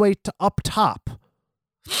all the way to up top.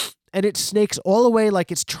 And it snakes all the way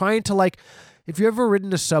like it's trying to, like, if you've ever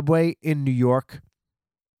ridden a subway in New York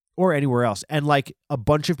or anywhere else, and like a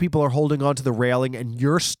bunch of people are holding onto the railing and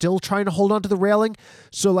you're still trying to hold onto the railing.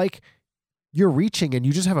 So like you're reaching and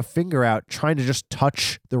you just have a finger out trying to just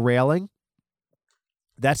touch the railing.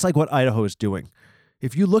 That's like what Idaho is doing.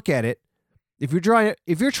 If you look at it, if you're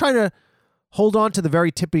trying to hold on to the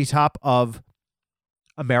very tippity top of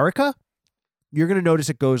America, you're going to notice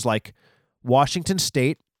it goes like Washington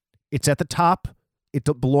State. It's at the top. It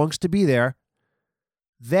belongs to be there.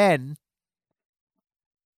 Then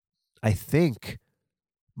I think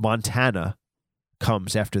Montana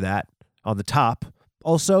comes after that on the top.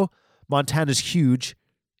 Also, Montana's huge.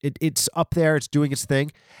 It's up there. It's doing its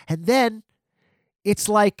thing. And then it's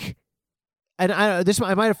like, and I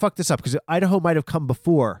might have fucked this up because Idaho might have come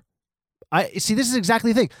before. This is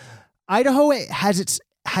exactly the thing. Idaho has its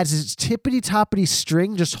tippity toppity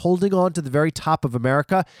string just holding on to the very top of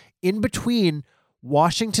America in between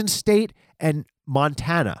Washington State and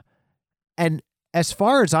Montana. And as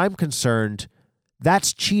far as I'm concerned,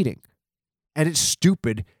 that's cheating. And it's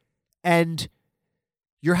stupid. And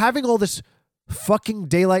you're having all this fucking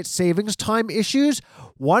daylight savings time issues.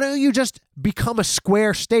 Why don't you just become a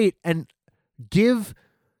square state and give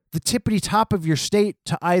the tippity top of your state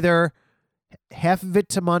to either half of it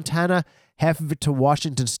to Montana, half of it to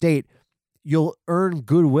Washington State? You'll earn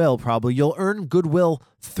goodwill, probably. You'll earn goodwill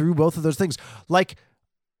through both of those things. Like,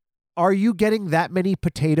 are you getting that many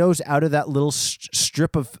potatoes out of that little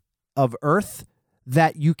strip of earth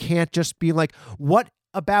that you can't just be like, what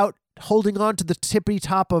about holding on to the tippity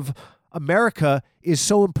top of America is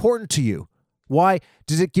so important to you? Why?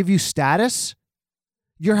 Does it give you status?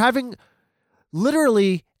 You're having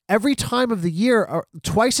literally every time of the year, or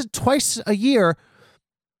twice a year,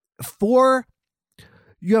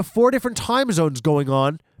 you have 4 different time zones going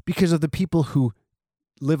on because of the people who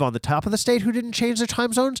live on the top of the state who didn't change their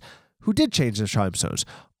time zones, who did change their time zones.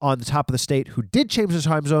 On the top of the state who did change their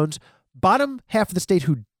time zones, bottom half of the state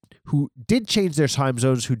who did change their time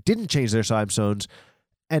zones, who didn't change their time zones,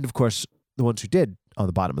 and of course the ones who did on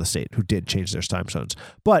the bottom of the state who did change their time zones.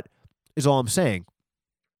 But is all I'm saying.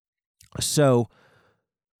 So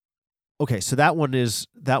okay, so that one is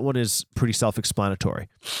pretty self-explanatory.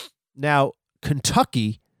 Now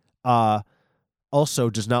Kentucky also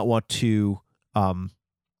does not want to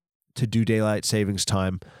do daylight savings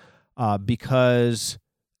time because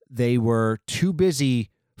they were too busy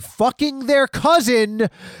fucking their cousin.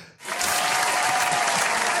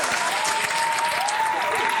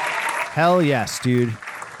 Hell yes, dude.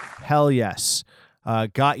 Hell yes.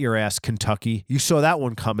 Got your ass, Kentucky. You saw that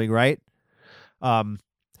one coming, right?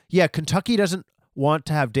 Yeah, Kentucky doesn't want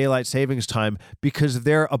to have daylight savings time because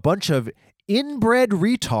they're a bunch of inbred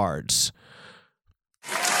retards.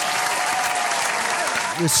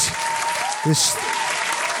 This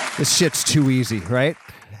shit's too easy, right?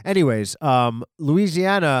 Anyways,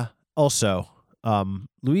 Louisiana also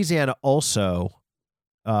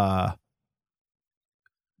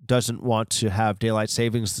doesn't want to have daylight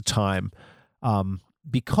savings time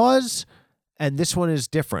because, and this one is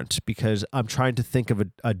different because I'm trying to think of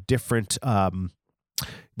a different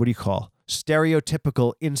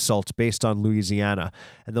stereotypical insult based on Louisiana,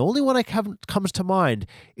 and the only one I comes to mind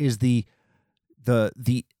is the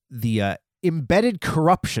embedded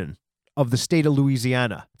corruption of the state of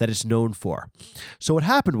Louisiana that it's known for. So what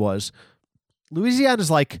happened was,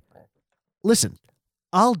 Louisiana's like, listen,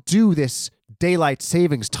 I'll do this daylight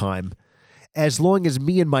savings time as long as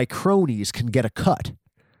me and my cronies can get a cut,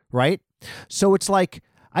 right? So it's like,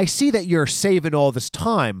 I see that you're saving all this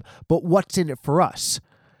time, but what's in it for us?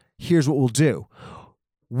 Here's what we'll do.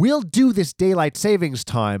 We'll do this daylight savings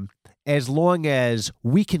time as long as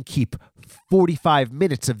we can keep 45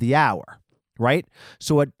 minutes of the hour, right?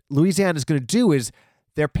 So what Louisiana is going to do is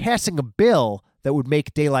they're passing a bill that would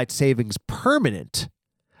make daylight savings permanent,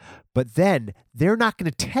 but then they're not going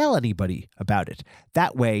to tell anybody about it.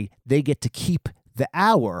 That way, they get to keep the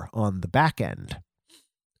hour on the back end.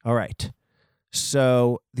 All right.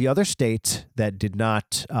 So the other state that did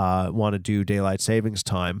not want to do daylight savings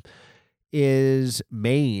time is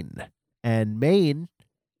Maine. And Maine,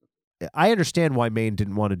 I understand why Maine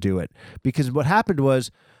didn't want to do it, because what happened was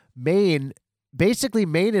Maine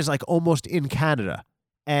is like almost in Canada,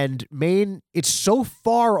 and Maine, it's so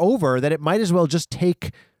far over that it might as well just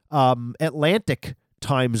take Atlantic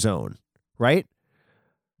time zone, right?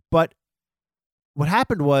 But what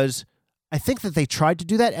happened was, I think that they tried to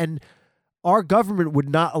do that, and our government would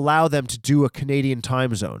not allow them to do a Canadian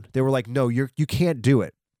time zone. They were like, no, you can't do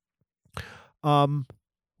it.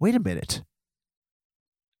 Wait a minute.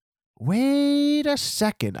 Wait a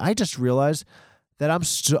second. I just realized that I'm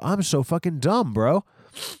so fucking dumb, bro.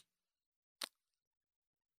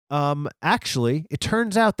 Actually, it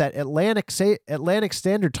turns out that Atlantic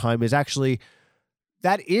Standard Time is actually,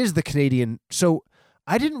 that is the Canadian. So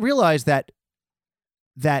I didn't realize that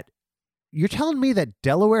you're telling me that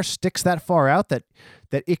Delaware sticks that far out that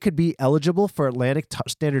it could be eligible for Atlantic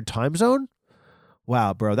Standard Time Zone?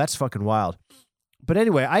 Wow, bro, that's fucking wild. But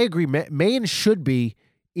anyway, I agree. Maine should be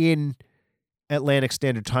in Atlantic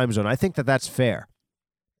Standard Time Zone. I think that that's fair.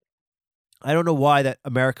 I don't know why that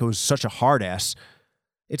America was such a hard ass.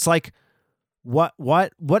 It's like, what's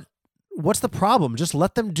the problem? Just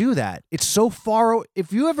let them do that. It's so far.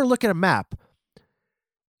 If you ever look at a map,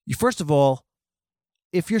 first of all,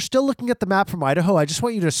 if you're still looking at the map from Idaho, I just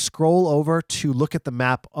want you to scroll over to look at the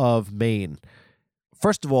map of Maine.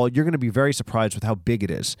 First of all, you're going to be very surprised with how big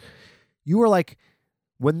it is. You were like,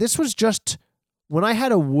 when I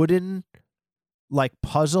had a wooden like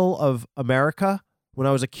puzzle of America when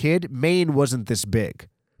I was a kid, Maine wasn't this big.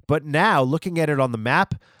 But now, looking at it on the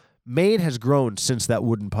map, Maine has grown since that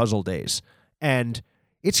wooden puzzle days. And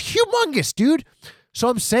it's humongous, dude. So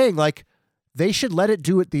I'm saying, like, they should let it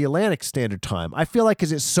do it the Atlantic Standard Time. I feel like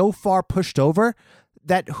because it's so far pushed over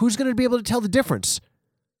that who's going to be able to tell the difference?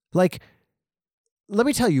 Like, let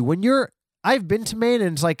me tell you, I've been to Maine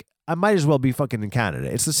and it's like, I might as well be fucking in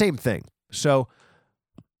Canada. It's the same thing. So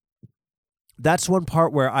that's one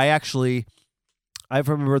part where I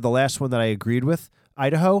remember the last one that I agreed with,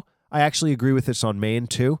 Idaho. I actually agree with this on Maine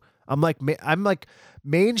too. I'm like,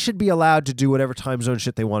 Maine should be allowed to do whatever time zone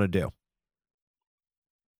shit they want to do.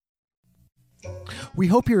 We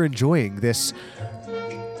hope you're enjoying this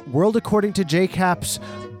World According to JCap's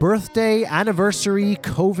birthday, anniversary,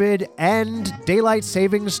 COVID, and daylight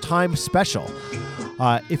savings time special.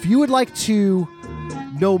 If you would like to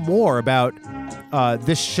know more about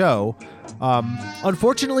this show,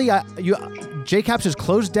 unfortunately, JCaps has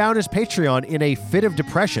closed down his Patreon in a fit of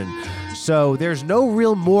depression, so there's no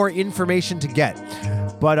real more information to get.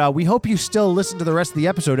 But we hope you still listen to the rest of the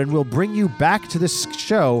episode, and we'll bring you back to this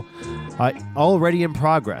show already in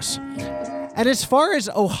progress. And as far as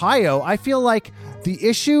Ohio, I feel like the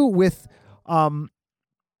issue with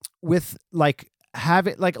like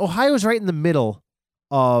having like Ohio's right in the middle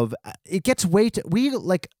of it gets way too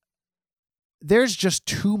there's just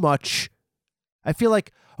too much. I feel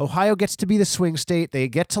like Ohio gets to be the swing state. They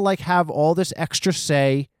get to like have all this extra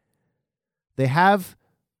say. They have,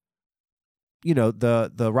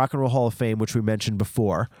 the Rock and Roll Hall of Fame, which we mentioned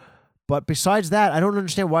before. But besides that, I don't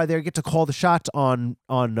understand why they get to call the shots on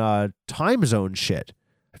time zone shit.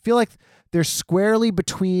 I feel like they're squarely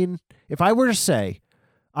between. If I were to say,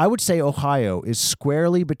 I would say Ohio is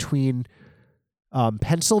squarely between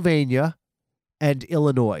Pennsylvania and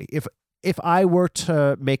Illinois. If I were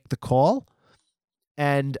to make the call,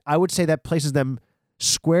 and I would say that places them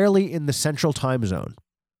squarely in the central time zone.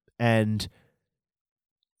 And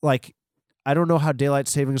like, I don't know how daylight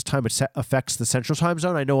savings time affects the central time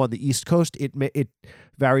zone. I know on the East Coast, it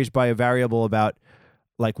varies by a variable about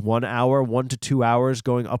like 1 hour, 1 to 2 hours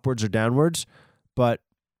going upwards or downwards. But,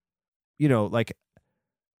 like,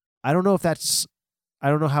 I don't know I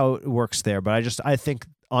don't know how it works there, but I think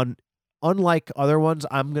unlike other ones,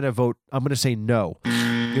 I'm going to say no.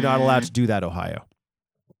 You're not allowed to do that, Ohio.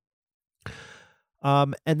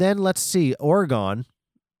 And then let's see, Oregon,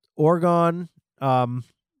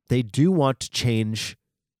 they do want to change.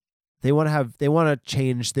 They want to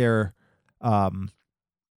change their,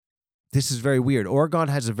 this is very weird. Oregon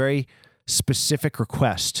has a very specific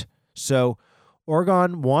request. So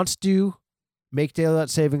Oregon wants to make daylight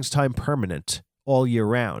savings time permanent all year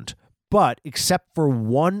round, but except for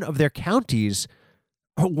one of their counties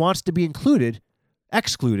wants to be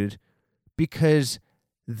excluded because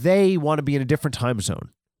they want to be in a different time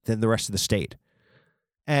zone than the rest of the state.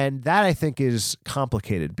 And that I think is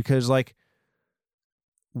complicated because like,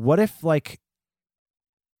 what if like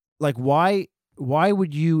why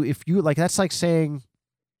would you, if you like, that's like saying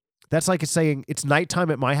it's nighttime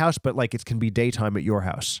at my house, but like it can be daytime at your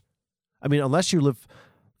house. I mean, unless you live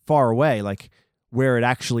far away, like where it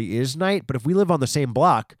actually is night. But if we live on the same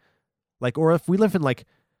block, like, or if we live in like,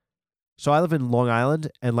 so I live in Long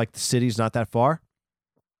Island and like the city's not that far.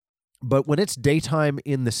 But when it's daytime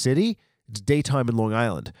in the city, it's daytime in Long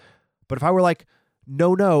Island. But if I were like,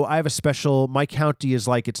 no, I have my county is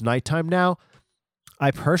like it's nighttime now,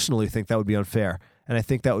 I personally think that would be unfair. And I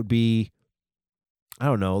think that would be, I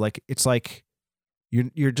don't know, like it's like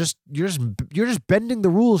you're just bending the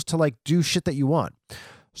rules to like do shit that you want.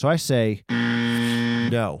 So I say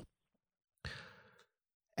no.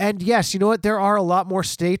 And yes, you know what? There are a lot more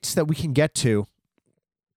states that we can get to.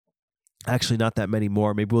 Actually, not that many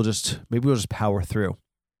more. Maybe we'll just power through.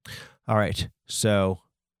 All right. So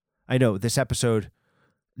I know this episode.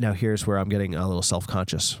 Now here's where I'm getting a little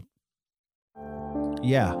self-conscious.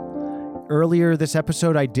 Yeah. Earlier this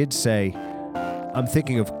episode, I did say I'm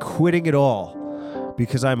thinking of quitting it all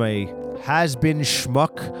because I'm a has-been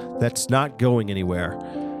schmuck that's not going anywhere.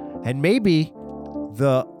 And maybe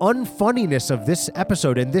the unfunniness of this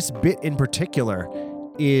episode and this bit in particular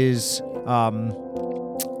is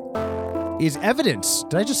evidence.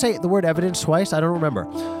 Did I just say the word evidence twice? I don't remember.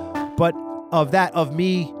 But of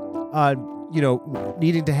me,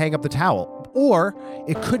 needing to hang up the towel. Or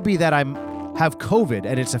it could be that have COVID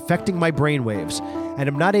and it's affecting my brainwaves and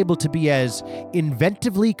I'm not able to be as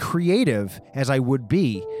inventively creative as I would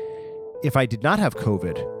be if I did not have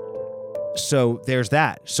COVID. So there's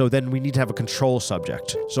that. So then we need to have a control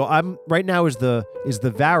subject. So I'm right now is the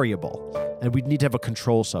variable, and we need to have a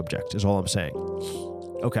control subject is all I'm saying.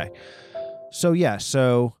 Okay. So yeah,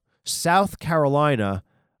 so South Carolina,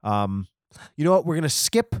 you know what? We're going to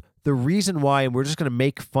skip the reason why, and we're just going to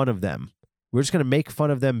make fun of them. We're just going to make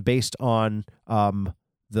fun of them based on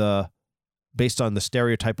the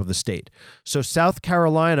stereotype of the state. So South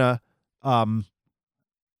Carolina,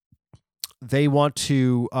 they want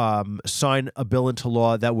to sign a bill into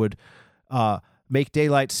law that would make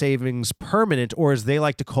daylight savings permanent, or as they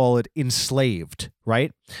like to call it, enslaved,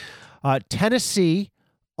 right? Tennessee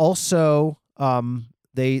also,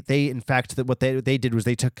 they in fact, that what they did was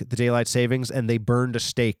they took the daylight savings and they burned a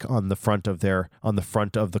stake on the front of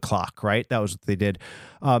the clock, right? That was what they did.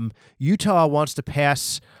 Utah wants to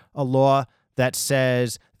pass a law that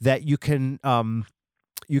says that you can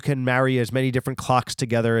marry as many different clocks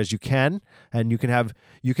together as you can, and you can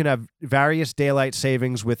have various daylight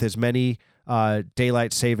savings with as many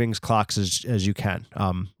daylight savings clocks as you can.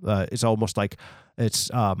 It's almost like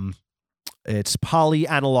it's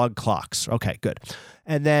poly-analog clocks. Okay, good.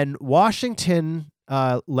 And then Washington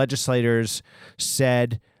legislators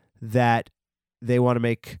said that they want to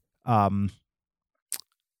make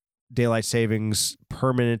daylight savings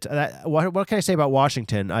permanent. What can I say about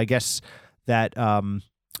Washington? I guess that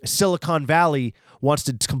Silicon Valley wants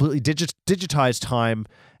to completely digitize time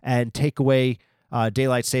and take away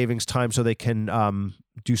daylight savings time so they can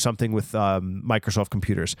do something with Microsoft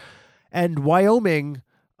computers. And Wyoming,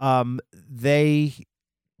 they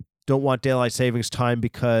don't want daylight savings time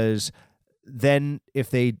because then if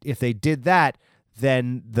they did that,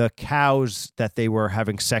 then the cows that they were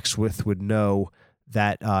having sex with would know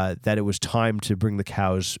that it was time to bring the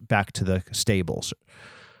cows back to the stables.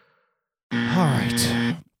 All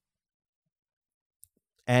right.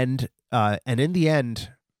 And in the end,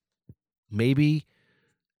 maybe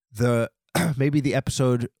the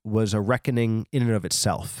episode was a reckoning in and of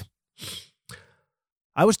itself.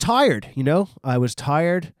 I was tired, I was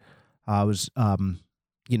tired. I was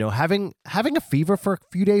having a fever for a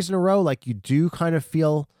few days in a row, like you do kind of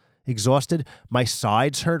feel exhausted. My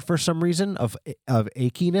sides hurt for some reason of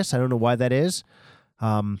achiness. I don't know why that is.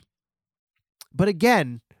 But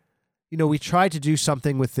again, we tried to do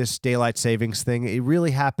something with this daylight savings thing. It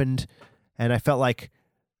really happened, and I felt like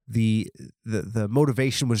the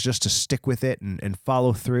motivation was just to stick with it and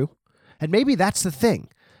follow through. And maybe that's the thing.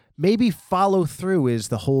 Maybe follow through is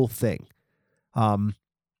the whole thing.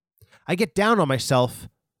 I get down on myself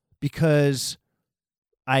because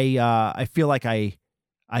I feel like I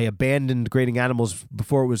abandoned grading animals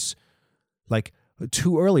before it was like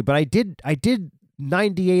too early. But I did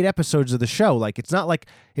 98 episodes of the show. Like it's not like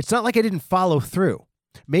I didn't follow through.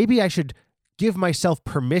 Maybe I should give myself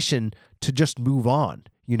permission to just move on,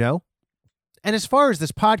 And as far as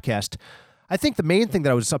this podcast, I think the main thing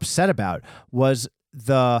that I was upset about was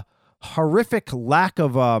the horrific lack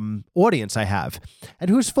of audience I have. And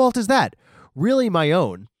whose fault is that? Really my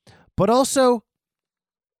own. But also,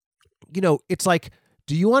 it's like,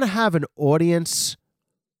 do you want to have an audience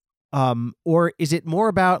or is it more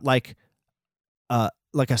about like a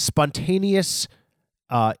spontaneous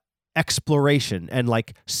exploration and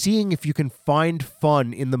like seeing if you can find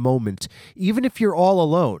fun in the moment, even if you're all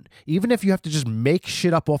alone, even if you have to just make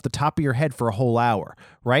shit up off the top of your head for a whole hour,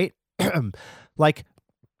 right? Like,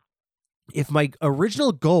 if my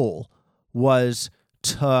original goal was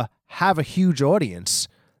to have a huge audience,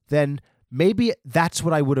 then maybe that's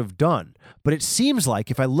what I would have done. But it seems like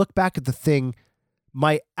if I look back at the thing,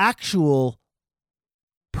 my actual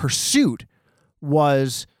pursuit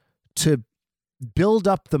was to build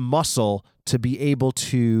up the muscle to be able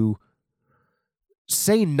to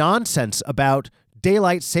say nonsense about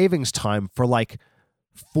daylight savings time for like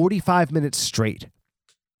 45 minutes straight.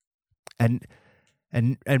 And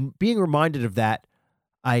being reminded of that,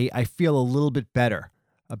 I feel a little bit better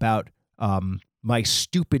about my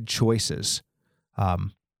stupid choices.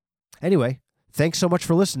 Anyway, thanks so much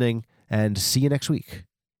for listening, and see you next week.